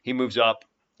forwards. He moves up.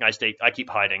 I keep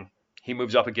hiding. He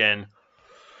moves up again,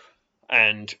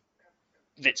 and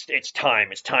it's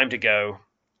time. It's time to go.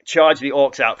 Charge the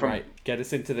orcs out from. Right, get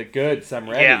us into the goods. I'm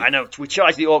ready. Yeah, I know. We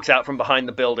charge the orcs out from behind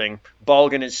the building.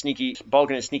 Bolg and his sneaky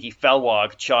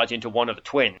Felwarg charge into one of the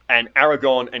twin, and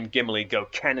Aragorn and Gimli go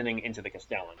cannoning into the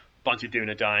Castellan. Bunch of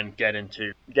Dunedain get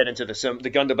into the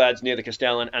Gundabad's near the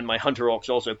Castellan, and my Hunter Orcs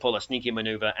also pull a sneaky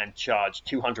maneuver and charge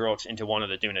 2 Hunter Orcs into one of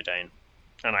the Dunedain.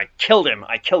 And I killed him.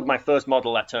 I killed my first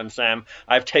model that turn, Sam.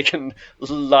 I've taken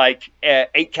like 9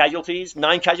 casualties,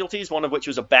 one of which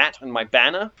was a bat and my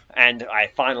banner. And I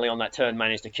finally on that turn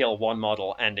managed to kill 1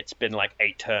 model, and it's been like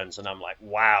 8 turns. And I'm like,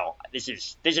 wow, this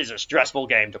is a stressful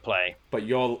game to play. But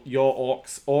your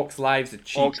orcs' lives are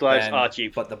cheap. Orcs' lives are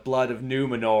cheap. But the blood of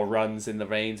Numenor runs in the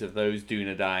veins of those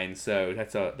Dunedain, so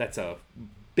that's a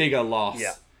bigger loss.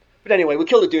 Yeah. But anyway, we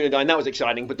killed the Dunedain, that was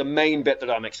exciting, but the main bit that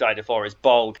I'm excited for is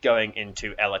Bolg going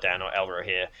into Eladan or Elra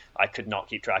here. I could not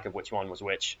keep track of which one was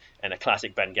which, and a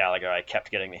classic Ben Gallagher, I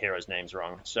kept getting the heroes' names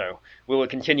wrong. So we will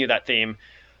continue that theme.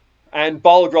 And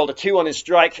Bolg rolled a 2 on his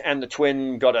strike, and the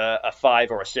twin got a 5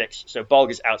 or a 6. So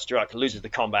Bolg is outstruck, loses the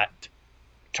combat.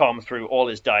 Tom threw all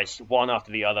his dice, one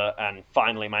after the other, and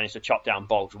finally managed to chop down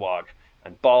Bolg's warg.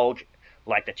 And Bolg,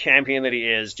 like the champion that he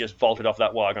is, just vaulted off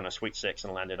that warg on a sweet 6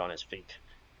 and landed on his feet.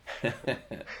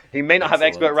 He may not have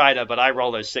expert rider, but I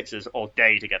roll those 6s all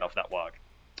day to get off that warg.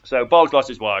 So Bolg's lost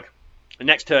his warg. The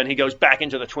next turn, he goes back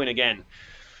into the twin again.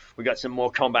 We got some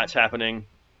more combats happening.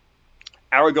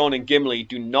 Aragorn and Gimli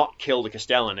do not kill the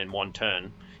Castellan in one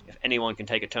turn. If anyone can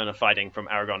take a turn of fighting from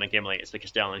Aragorn and Gimli, it's the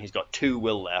Castellan. He's got 2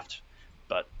 will left,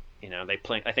 but they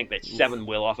play. I think that's 7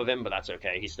 will off of him, but that's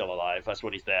okay. He's still alive. That's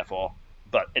what he's there for.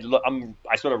 But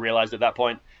I sort of realized at that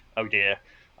point, oh dear,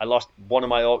 I lost one of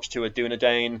my orcs to a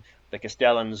Dunedain. The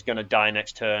Castellan's going to die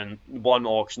next turn. 1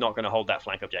 orc's not going to hold that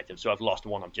flank objective, so I've lost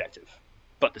 1 objective.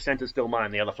 But the center's still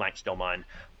mine, the other flank's still mine.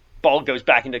 Bolg goes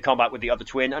back into combat with the other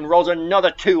twin and rolls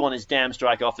another 2 on his damn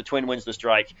strike off. The twin wins the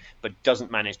strike, but doesn't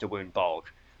manage to wound Bolg,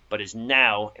 but is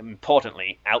now,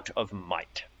 importantly, out of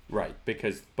might. Right,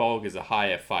 because Bolg is a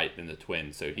higher fight than the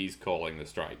twin, so he's calling the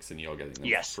strikes and you're getting them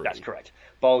yes, free. Yes, that's correct.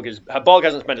 Bolg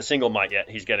hasn't spent a single might yet.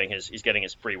 He's getting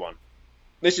his free one.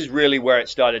 This is really where it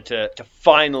started to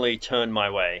finally turn my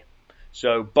way.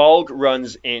 So Bolg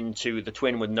runs into the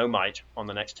twin with no might on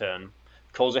the next turn,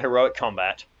 calls a heroic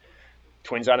combat.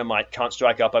 Twin's out of might, can't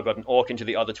strike up. I've got an orc into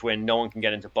the other twin. No one can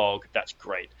get into Bolg. That's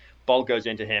great. Bolg goes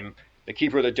into him. The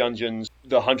Keeper of the Dungeons,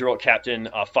 the Hunter Orc Captain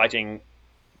are fighting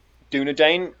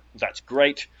Dunedain. That's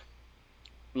great.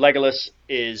 Legolas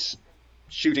is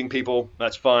shooting people.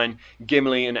 That's fine.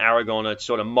 Gimli and Aragorn are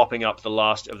sort of mopping up the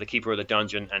last of the Keeper of the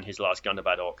Dungeon and his last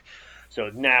Gundabad orc. So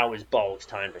now is Bolg's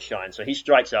time to shine. So he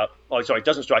strikes up. Oh, sorry,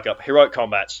 doesn't strike up. Heroic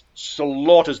combats.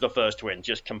 Slaughters the first twin.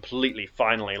 Just completely,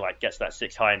 finally, gets that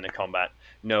 6 high in the combat.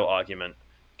 No argument.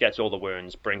 Gets all the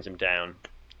wounds. Brings him down.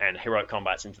 And heroic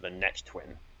combats into the next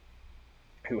twin,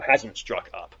 who hasn't struck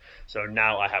up. So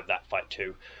now I have that fight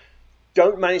too.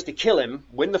 Don't manage to kill him.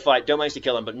 Win the fight. Don't manage to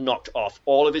kill him, but knocked off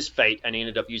all of his fate, and he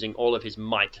ended up using all of his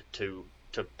might to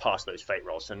pass those fate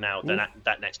rolls. So now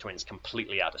that next twin's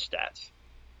completely out of stats.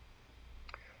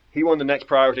 He won the next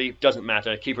priority, doesn't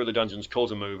matter. Keeper of the Dungeons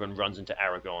calls a move and runs into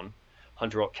Aragorn.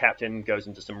 Hunter Orc Captain goes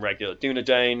into some regular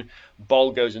Dunedain.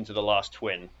 Bolg goes into the last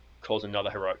twin, calls another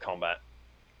heroic combat.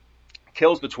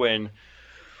 Kills the twin,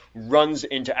 runs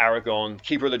into Aragorn.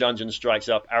 Keeper of the Dungeons strikes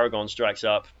up. Aragorn strikes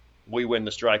up. We win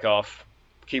the strike off.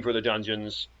 Keeper of the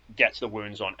Dungeons gets the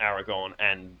wounds on Aragorn,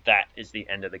 and that is the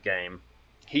end of the game.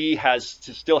 He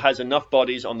still has enough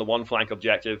bodies on the 1 flank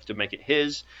objective to make it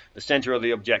his. The center of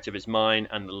the objective is mine,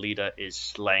 and the leader is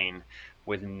slain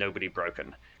with nobody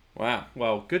broken. Wow.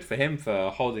 Well, good for him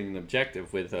for holding an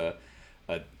objective with a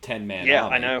a 10-man Yeah,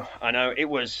 army. I know. It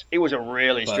was a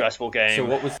really stressful game. So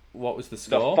what was the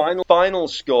score? The final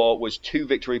score was 2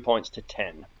 victory points to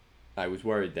 10. I was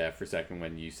worried there for a second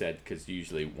when you said, because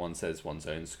usually one says one's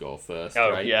own score first,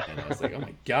 Oh, right? yeah. And I was like, oh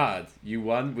my god, you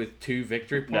won with 2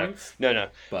 victory points? No.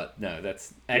 But no,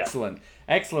 that's excellent.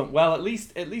 Yeah. Excellent. Well, at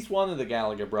least one of the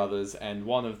Gallagher brothers and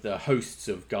one of the hosts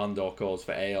of Gondor Calls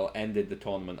for Ale ended the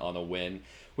tournament on a win,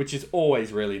 which is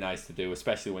always really nice to do,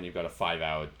 especially when you've got a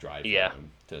 5-hour drive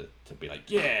home, to be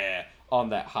like, yeah,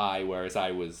 on that high, whereas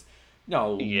I was,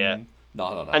 not on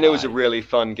that. And it was a really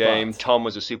fun game. But Tom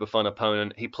was a super fun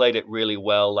opponent. He played it really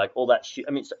well. Like all that shit.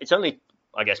 I mean, it's only,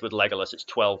 I guess, with Legolas, it's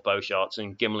 12 bow shots,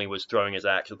 and Gimli was throwing his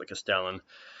axe at the Castellan.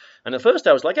 And at first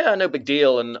I was like, yeah, no big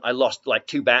deal. And I lost like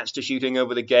 2 bats to shooting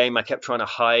over the game. I kept trying to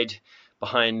hide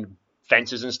behind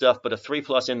fences and stuff, but a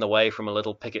 3+ in the way from a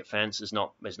little picket fence is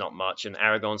not much. And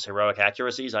Aragorn's heroic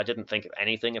accuracies, I didn't think of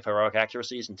anything of heroic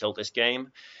accuracies until this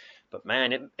game. But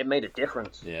man, it made a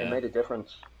difference. Yeah. It made a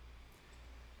difference.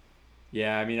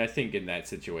 Yeah, I mean, I think in that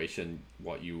situation,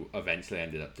 what you eventually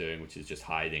ended up doing, which is just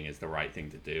hiding, is the right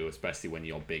thing to do, especially when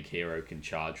your big hero can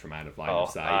charge from out of line of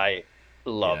sight. I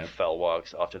love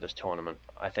Felwargs after this tournament.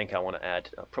 I think I want to add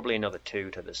probably another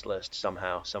 2 to this list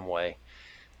somehow, some way.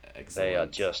 Excellent. They are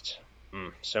just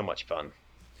so much fun.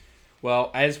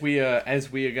 Well, as we are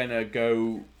gonna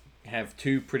go have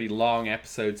 2 pretty long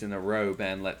episodes in a row,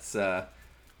 Ben, let's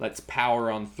power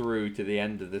on through to the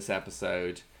end of this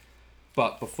episode.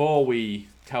 But before we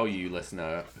tell you,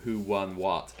 listener, who won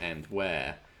what and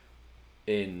where,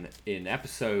 in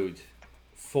episode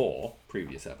 4,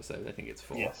 previous episode, I think it's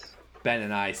 4, Yes. Ben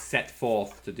and I set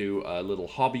forth to do a little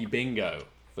hobby bingo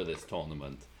for this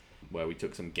tournament, where we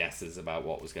took some guesses about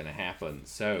what was going to happen.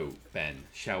 So, Ben,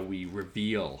 shall we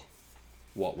reveal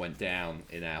what went down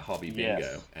in our hobby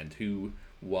bingo and who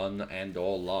won and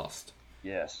or lost?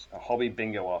 Yes, a hobby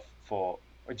bingo off for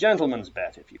a gentleman's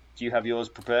bet. Do you have yours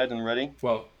prepared and ready?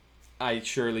 Well, I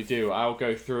surely do. I'll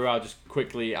go through. I'll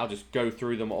just go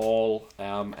through them all,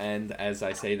 and as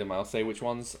I say them, I'll say which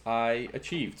ones I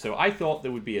achieved. So I thought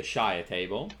there would be a Shire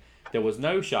table. There was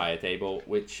no Shire table,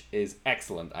 which is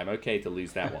excellent. I'm okay to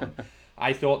lose that one.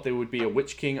 I thought there would be a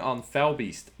Witch King on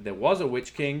Felbeast. There was a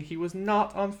Witch King. He was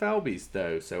not on Felbeast,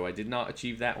 though, so I did not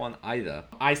achieve that one either.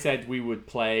 I said we would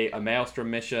play a Maelstrom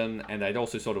mission, and I'd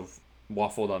also sort of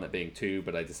waffled on it being 2,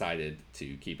 but I decided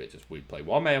to keep it just we'd play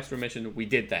 1 Maelstrom mission. We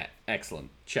did that. Excellent.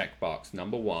 Checkbox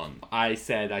number 1. I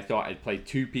said I thought I'd play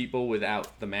 2 people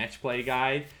without the match play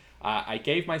guide. I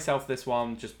gave myself this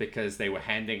one just because they were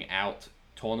handing out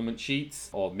tournament sheets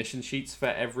or mission sheets for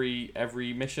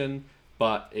every mission,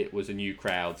 but it was a new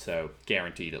crowd, so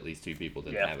guaranteed at least 2 people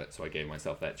didn't have it, so I gave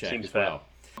myself that check as well.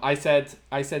 I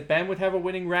said Ben would have a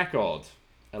winning record.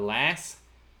 Alas,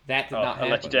 that did not happen.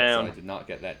 I let you down. So I did not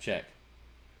get that check.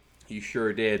 You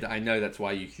sure did. I know that's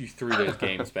why you threw those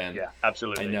games, Ben. Yeah,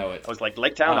 absolutely. I know it. I was like,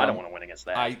 Lake Town, I don't want to win against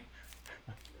that.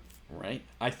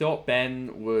 I thought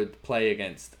Ben would play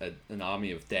against an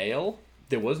army of Dale.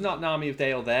 There was not an army of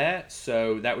Dale there,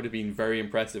 so that would have been very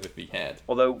impressive if he had.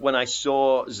 Although when I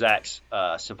saw Zach's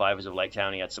Survivors of Lake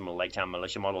Town, he had some Lake Town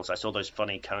militia models. I saw those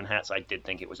funny cone hats. I did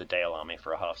think it was a Dale army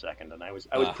for a half second, and I was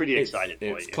pretty excited for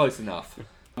you. It's close enough.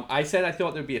 I said I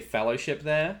thought there would be a fellowship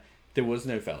there. There was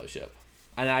no fellowship.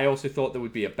 And I also thought there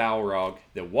would be a Balrog.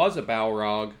 There was a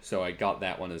Balrog, so I got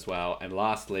that one as well. And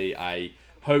lastly, I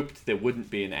hoped there wouldn't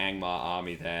be an Angmar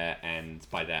army there, and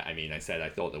by that I mean I said I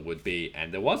thought there would be,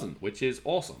 and there wasn't, which is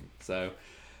awesome. So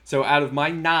out of my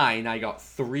 9, I got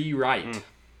 3 right.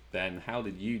 Then how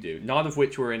did you do? None of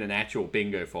which were in an actual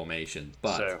bingo formation,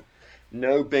 but so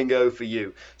no bingo for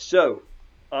you. So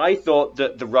I thought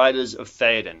that the Riders of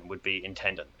Theoden would be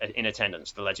in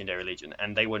attendance, the Legendary Legion,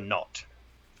 and they were not.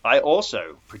 I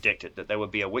also predicted that there would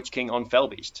be a Witch King on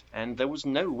Felbeast, and there was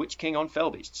no Witch King on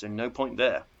Felbeast, so no point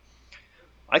there.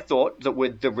 I thought that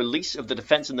with the release of the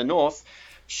Defense in the North,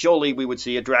 surely we would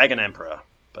see a Dragon Emperor,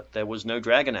 but there was no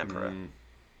Dragon Emperor.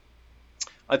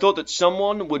 I thought that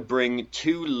someone would bring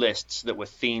 2 lists that were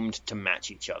themed to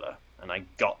match each other, and I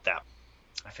got that.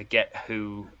 I forget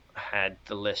who had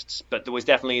the lists, but there was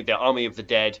definitely the Army of the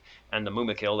Dead and the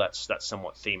Mumakil. That's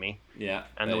somewhat themey. Yeah.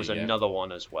 And there was another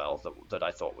one as well that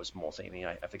I thought was more themey.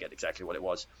 I forget exactly what it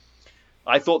was.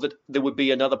 I thought that there would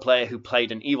be another player who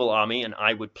played an evil army, and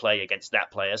I would play against that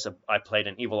player. So I played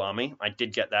an evil army. I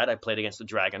did get that. I played against the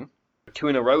dragon. 2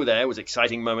 in a row there was an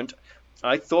exciting moment.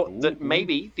 I thought that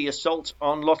maybe the assault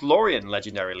on Lothlorien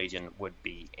Legendary Legion would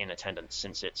be in attendance,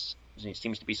 since it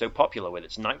seems to be so popular with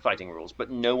its night fighting rules, but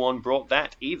no one brought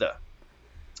that either.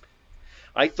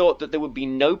 I thought that there would be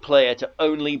no player to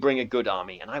only bring a good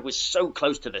army, and I was so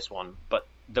close to this one, but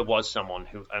there was someone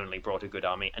who only brought a good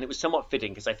army, and it was somewhat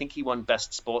fitting because I think he won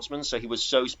Best Sportsman, so he was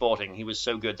so sporting, he was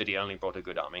so good that he only brought a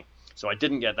good army. So I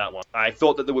didn't get that one. I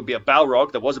thought that there would be a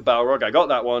Balrog. There was a Balrog. I got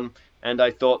that one, and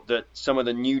I thought that some of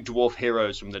the new dwarf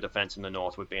heroes from the Defense in the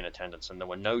North would be in attendance, and there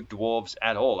were no dwarves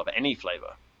at all of any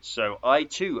flavor. So I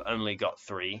too only got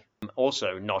 3,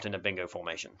 also not in a bingo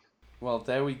formation. Well,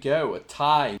 there we go, a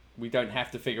tie. We don't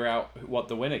have to figure out what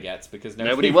the winner gets because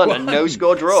nobody won. A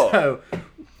no-score draw. So,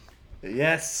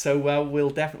 yes, so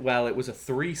we'll definitely. Well, it was a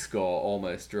 3-score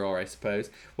almost draw, I suppose.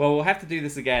 Well, we'll have to do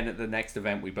this again at the next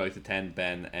event we both attend,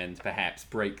 Ben, and perhaps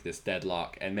break this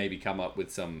deadlock and maybe come up with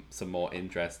some more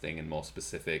interesting and more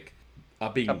specific.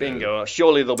 A bingo.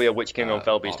 Surely there'll be a Witch King on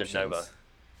Felbeast at Nova.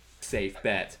 Safe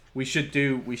bet. We should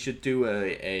do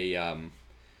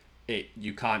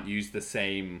you can't use the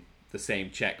same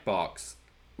checkbox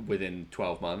within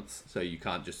 12 months, so you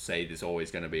can't just say there's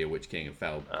always going to be a Witch King on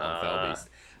Felbeast,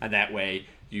 and that way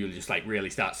you just like really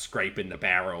start scraping the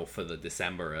barrel for the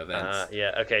December events.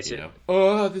 Okay, so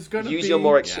there's going to use your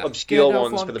more obscure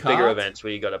ones for the bigger events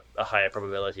where you got a higher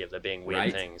probability of there being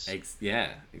weird things. Exactly.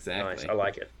 Nice, I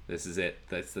like it. This is it.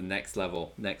 That's the next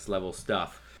level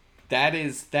stuff. That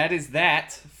is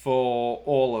that for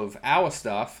all of our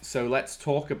stuff. So let's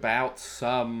talk about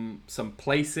some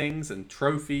placings and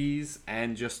trophies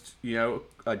and just,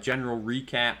 a general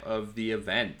recap of the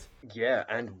event. Yeah,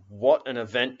 and what an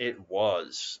event it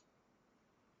was.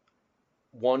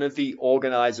 One of the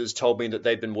organizers told me that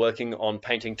they'd been working on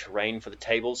painting terrain for the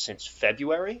tables since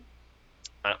February.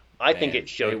 I think it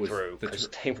showed through because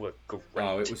they were great.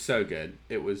 Oh, it was so good.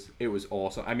 It was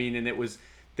awesome. I mean, and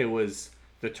there was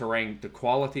the terrain, the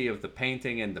quality of the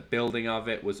painting and the building of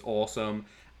it was awesome.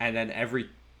 And then every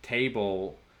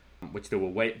table, which there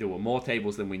were more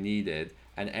tables than we needed,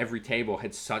 and every table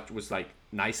was like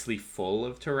nicely full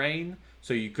of terrain.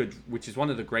 So you could, which is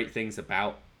one of the great things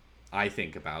about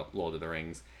Lord of the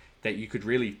Rings, that you could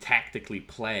really tactically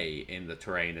play in the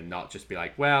terrain and not just be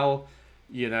like, well,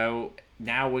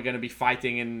 now we're going to be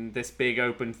fighting in this big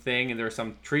open thing and there are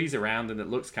some trees around and it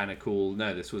looks kind of cool.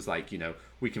 No, this was like,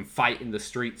 we can fight in the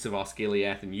streets of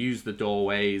Osgiliath and use the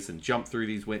doorways and jump through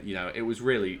these it was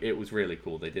really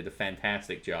cool. They did a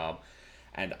fantastic job.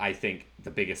 And I think the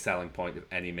biggest selling point of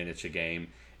any miniature game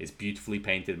is beautifully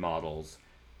painted models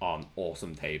on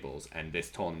awesome tables, and this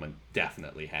tournament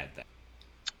definitely had that.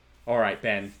 All right,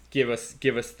 Ben, give us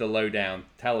the lowdown.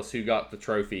 Tell us who got the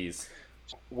trophies.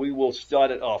 We will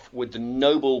start it off with the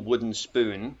noble wooden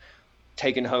spoon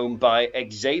taken home by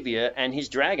Xavier and his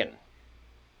dragon.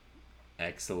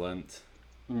 Excellent.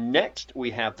 Next,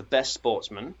 we have the best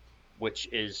sportsman, which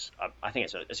is, I think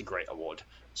it's a great award,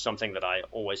 something that I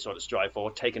always sort of strive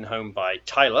for, taken home by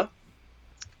Tyler.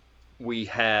 We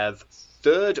have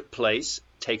third place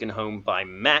taken home by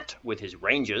Matt with his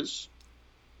Rangers.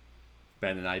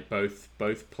 Ben and I both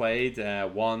played.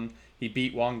 He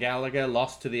beat one Gallagher,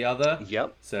 lost to the other.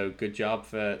 Yep. So good job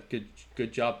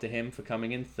to him for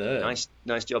coming in third.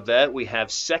 Nice job there. We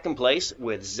have second place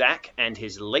with Zach and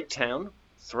his Lake Town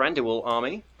Thranduil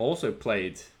army. Also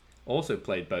played both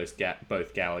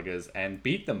Gallaghers and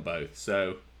beat them both.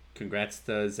 So congrats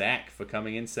to Zach for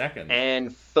coming in second.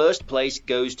 And first place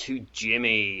goes to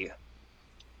Jimmy,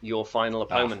 your final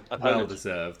opponent. Well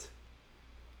deserved.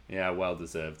 Yeah, well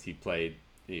deserved. He played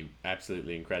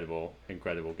absolutely incredible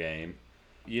game.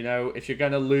 If you're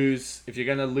gonna lose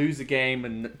a game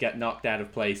and get knocked out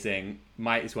of placing,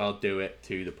 might as well do it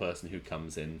to the person who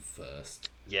comes in first.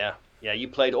 Yeah. You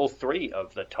played all 3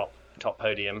 of the top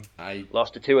podium. I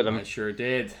lost to 2 of them. I sure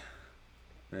did.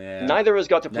 Yeah. Neither has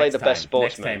got to play the best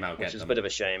sportsman, which is a bit of a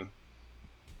shame.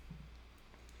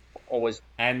 Always.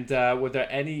 And were there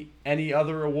any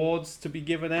other awards to be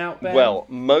given out, Ben? Well,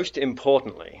 most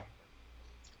importantly,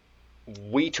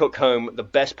 we took home the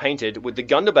best painted with the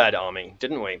Gundabad army,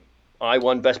 didn't we? I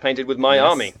won best painted with my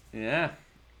army. Yeah.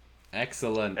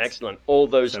 Excellent. All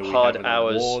those hard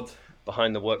hours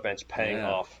behind the workbench paying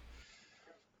off.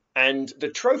 And the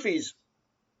trophies,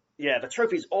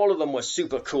 all of them were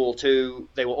super cool too.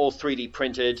 They were all 3D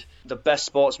printed. The best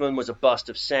sportsman was a bust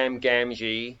of Sam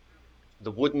Gamgee.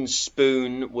 The wooden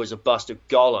spoon was a bust of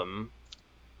Gollum.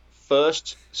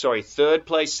 Third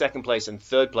place, second place, and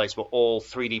third place were all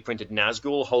 3D printed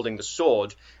Nazgul holding the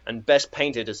sword, and best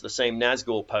painted is the same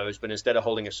Nazgul pose, but instead of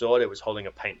holding a sword, it was holding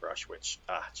a paintbrush, which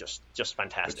just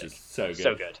fantastic. Which is so good.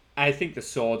 So good. I think the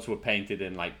swords were painted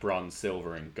in like bronze,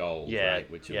 silver, and gold,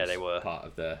 right? Which was they were part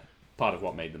of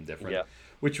what made them different. Yeah.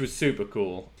 Which was super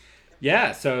cool.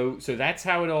 Yeah, so that's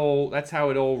how it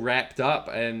all wrapped up,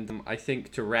 and I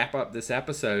think to wrap up this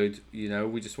episode,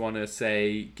 we just want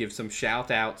to give some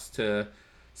shout outs to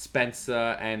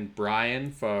Spencer and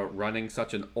Brian for running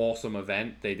such an awesome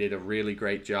event. They did a really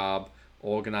great job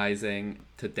organizing.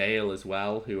 To Dale as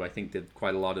well, who I think did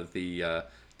quite a lot of the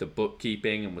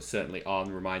bookkeeping and was certainly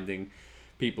on reminding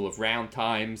people of round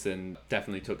times and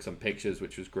definitely took some pictures,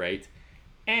 which was great.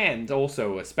 And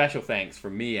also a special thanks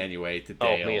from me anyway to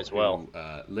Dale, me as well,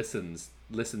 who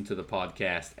listened to the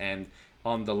podcast and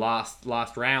on the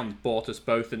last round bought us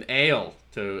both an ale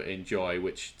to enjoy,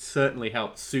 which certainly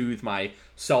helped soothe my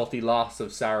salty loss of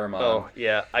Saruman. Oh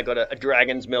yeah, I got a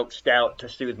dragon's milk stout to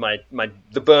soothe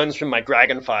the burns from my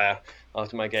dragon fire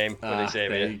after my game with Xavier.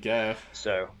 There you go.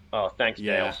 So, thanks,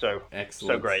 Dale. So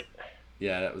excellent. So great.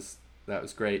 Yeah, that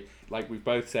was great. Like we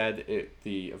both said,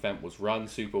 the event was run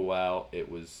super well. It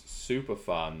was super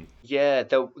fun. Yeah,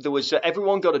 there was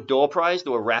everyone got a door prize.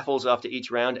 There were raffles after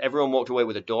each round. Everyone walked away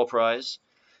with a door prize.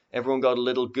 Everyone got a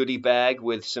little goodie bag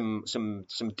with some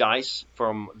dice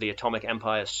from the Atomic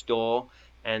Empire store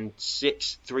and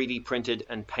 6 3D printed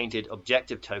and painted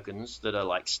objective tokens that are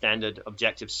like standard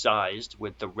objective sized,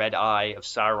 with the red eye of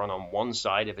Sauron on one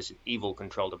side if it's an evil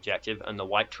controlled objective and the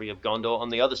white tree of Gondor on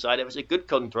the other side if it's a good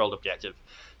controlled objective.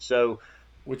 So,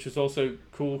 which is also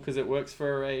cool because it works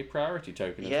for a priority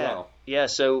token as well. Yeah,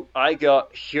 so I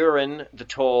got Hurin the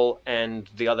Tall and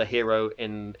the other hero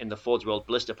in the Forge World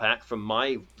blister pack from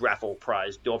my raffle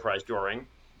prize, door prize drawing.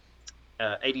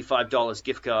 $85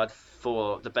 gift card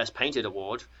for the Best Painted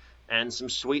award, and some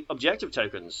sweet objective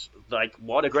tokens. Like,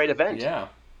 what a great event. Yeah.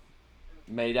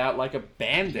 Made out like a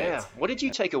bandit. Yeah. What did you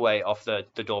take away off the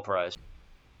door prize?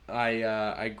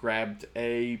 I grabbed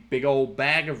a big old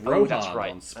bag of Rohan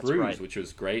on sprues, which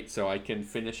was great, so I can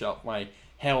finish up my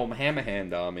Helm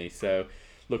Hammerhand army. So,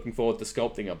 looking forward to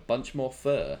sculpting a bunch more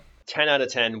fur. 10 out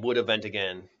of 10 would event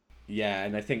again. Yeah,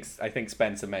 and I think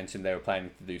Spencer mentioned they were planning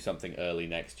to do something early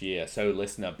next year. So,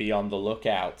 listener, be on the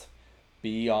lookout.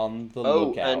 Be on the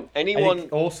lookout. And anyone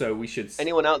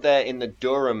out there in the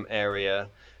Durham area,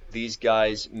 these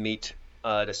guys meet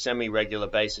at a semi-regular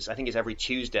basis. I think it's every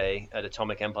Tuesday at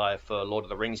Atomic Empire for Lord of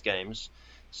the Rings games.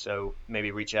 So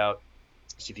maybe reach out,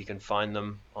 see if you can find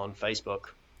them on Facebook.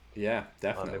 Yeah,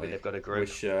 definitely. Maybe they've got a group.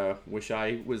 Wish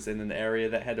I was in an area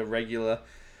that had a regular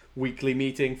weekly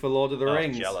meeting for Lord of the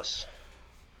Rings. Jealous.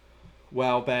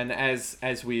 Well, Ben, as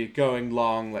we're going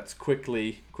long, let's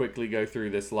quickly go through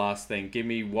this last thing. Give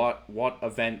me what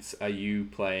events are you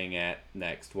playing at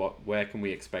next? Where can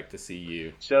we expect to see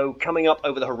you? So coming up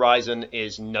over the horizon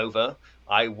is Nova.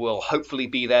 I will hopefully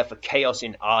be there for Chaos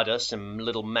in Arda, some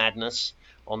little madness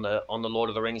on the Lord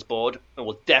of the Rings board. I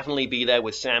will definitely be there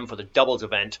with Sam for the doubles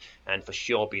event, and for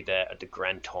sure be there at the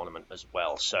grand tournament as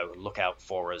well. So look out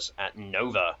for us at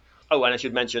Nova. Oh, and I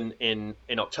should mention, in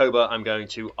October, I'm going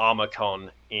to ArmorCon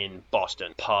in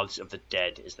Boston. Paths of the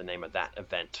Dead is the name of that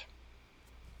event.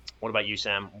 What about you,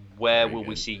 Sam? Where will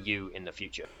we see you in the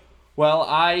future? Well,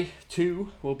 I,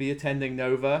 too, will be attending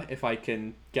Nova. If I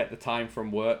can get the time from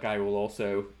work, I will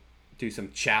also do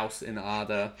some chouse in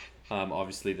Arda.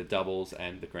 Obviously, the doubles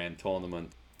and the grand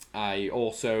tournament. I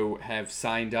also have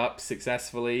signed up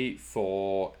successfully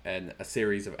for a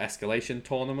series of escalation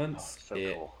tournaments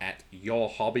cool. at Your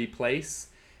Hobby Place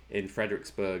in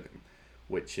Fredericksburg,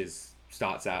 which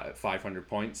starts out at 500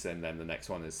 points, and then the next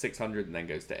one is 600, and then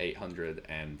goes to 800,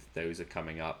 and those are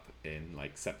coming up in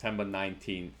like September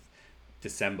 19th,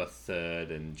 December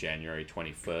 3rd, and January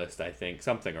 21st, I think,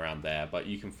 something around there, but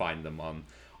you can find them on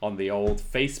the old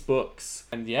Facebooks.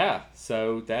 And yeah,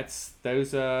 so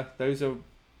those are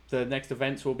the next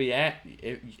events will be at.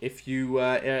 If you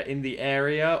are in the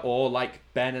area, or like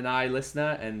Ben and I,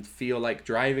 listener, and feel like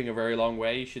driving a very long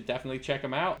way, you should definitely check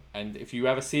them out. And if you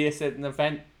ever see us at an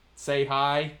event, say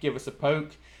hi, give us a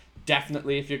poke.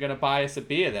 Definitely, if you're going to buy us a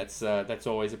beer, that's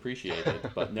always appreciated.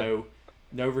 But no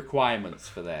requirements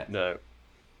for that. No.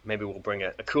 Maybe we'll bring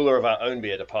a cooler of our own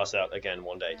beer to pass out again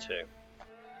one day too.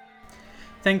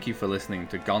 Thank you for listening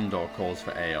to Gondor Calls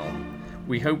for Ale.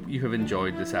 We hope you have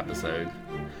enjoyed this episode.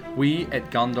 We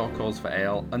at Gondor Calls for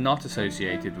Ale are not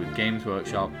associated with Games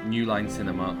Workshop, New Line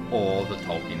Cinema, or the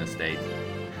Tolkien Estate.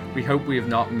 We hope we have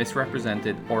not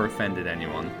misrepresented or offended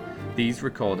anyone. These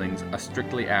recordings are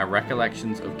strictly our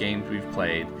recollections of games we've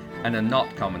played and are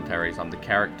not commentaries on the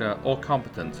character or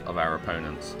competence of our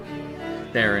opponents.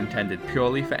 They are intended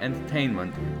purely for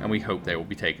entertainment, and we hope they will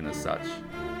be taken as such.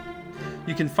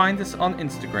 You can find us on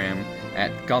Instagram at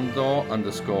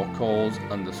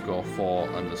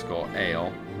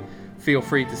Gondor_calls_for_ale. Feel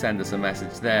free to send us a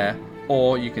message there,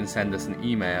 or you can send us an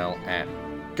email at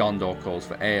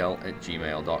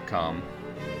gondorcallsforale@gmail.com.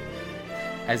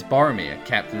 As Boromir,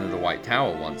 Captain of the White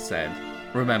Tower, once said,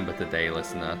 remember today,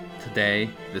 listener, today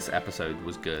this episode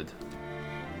was good.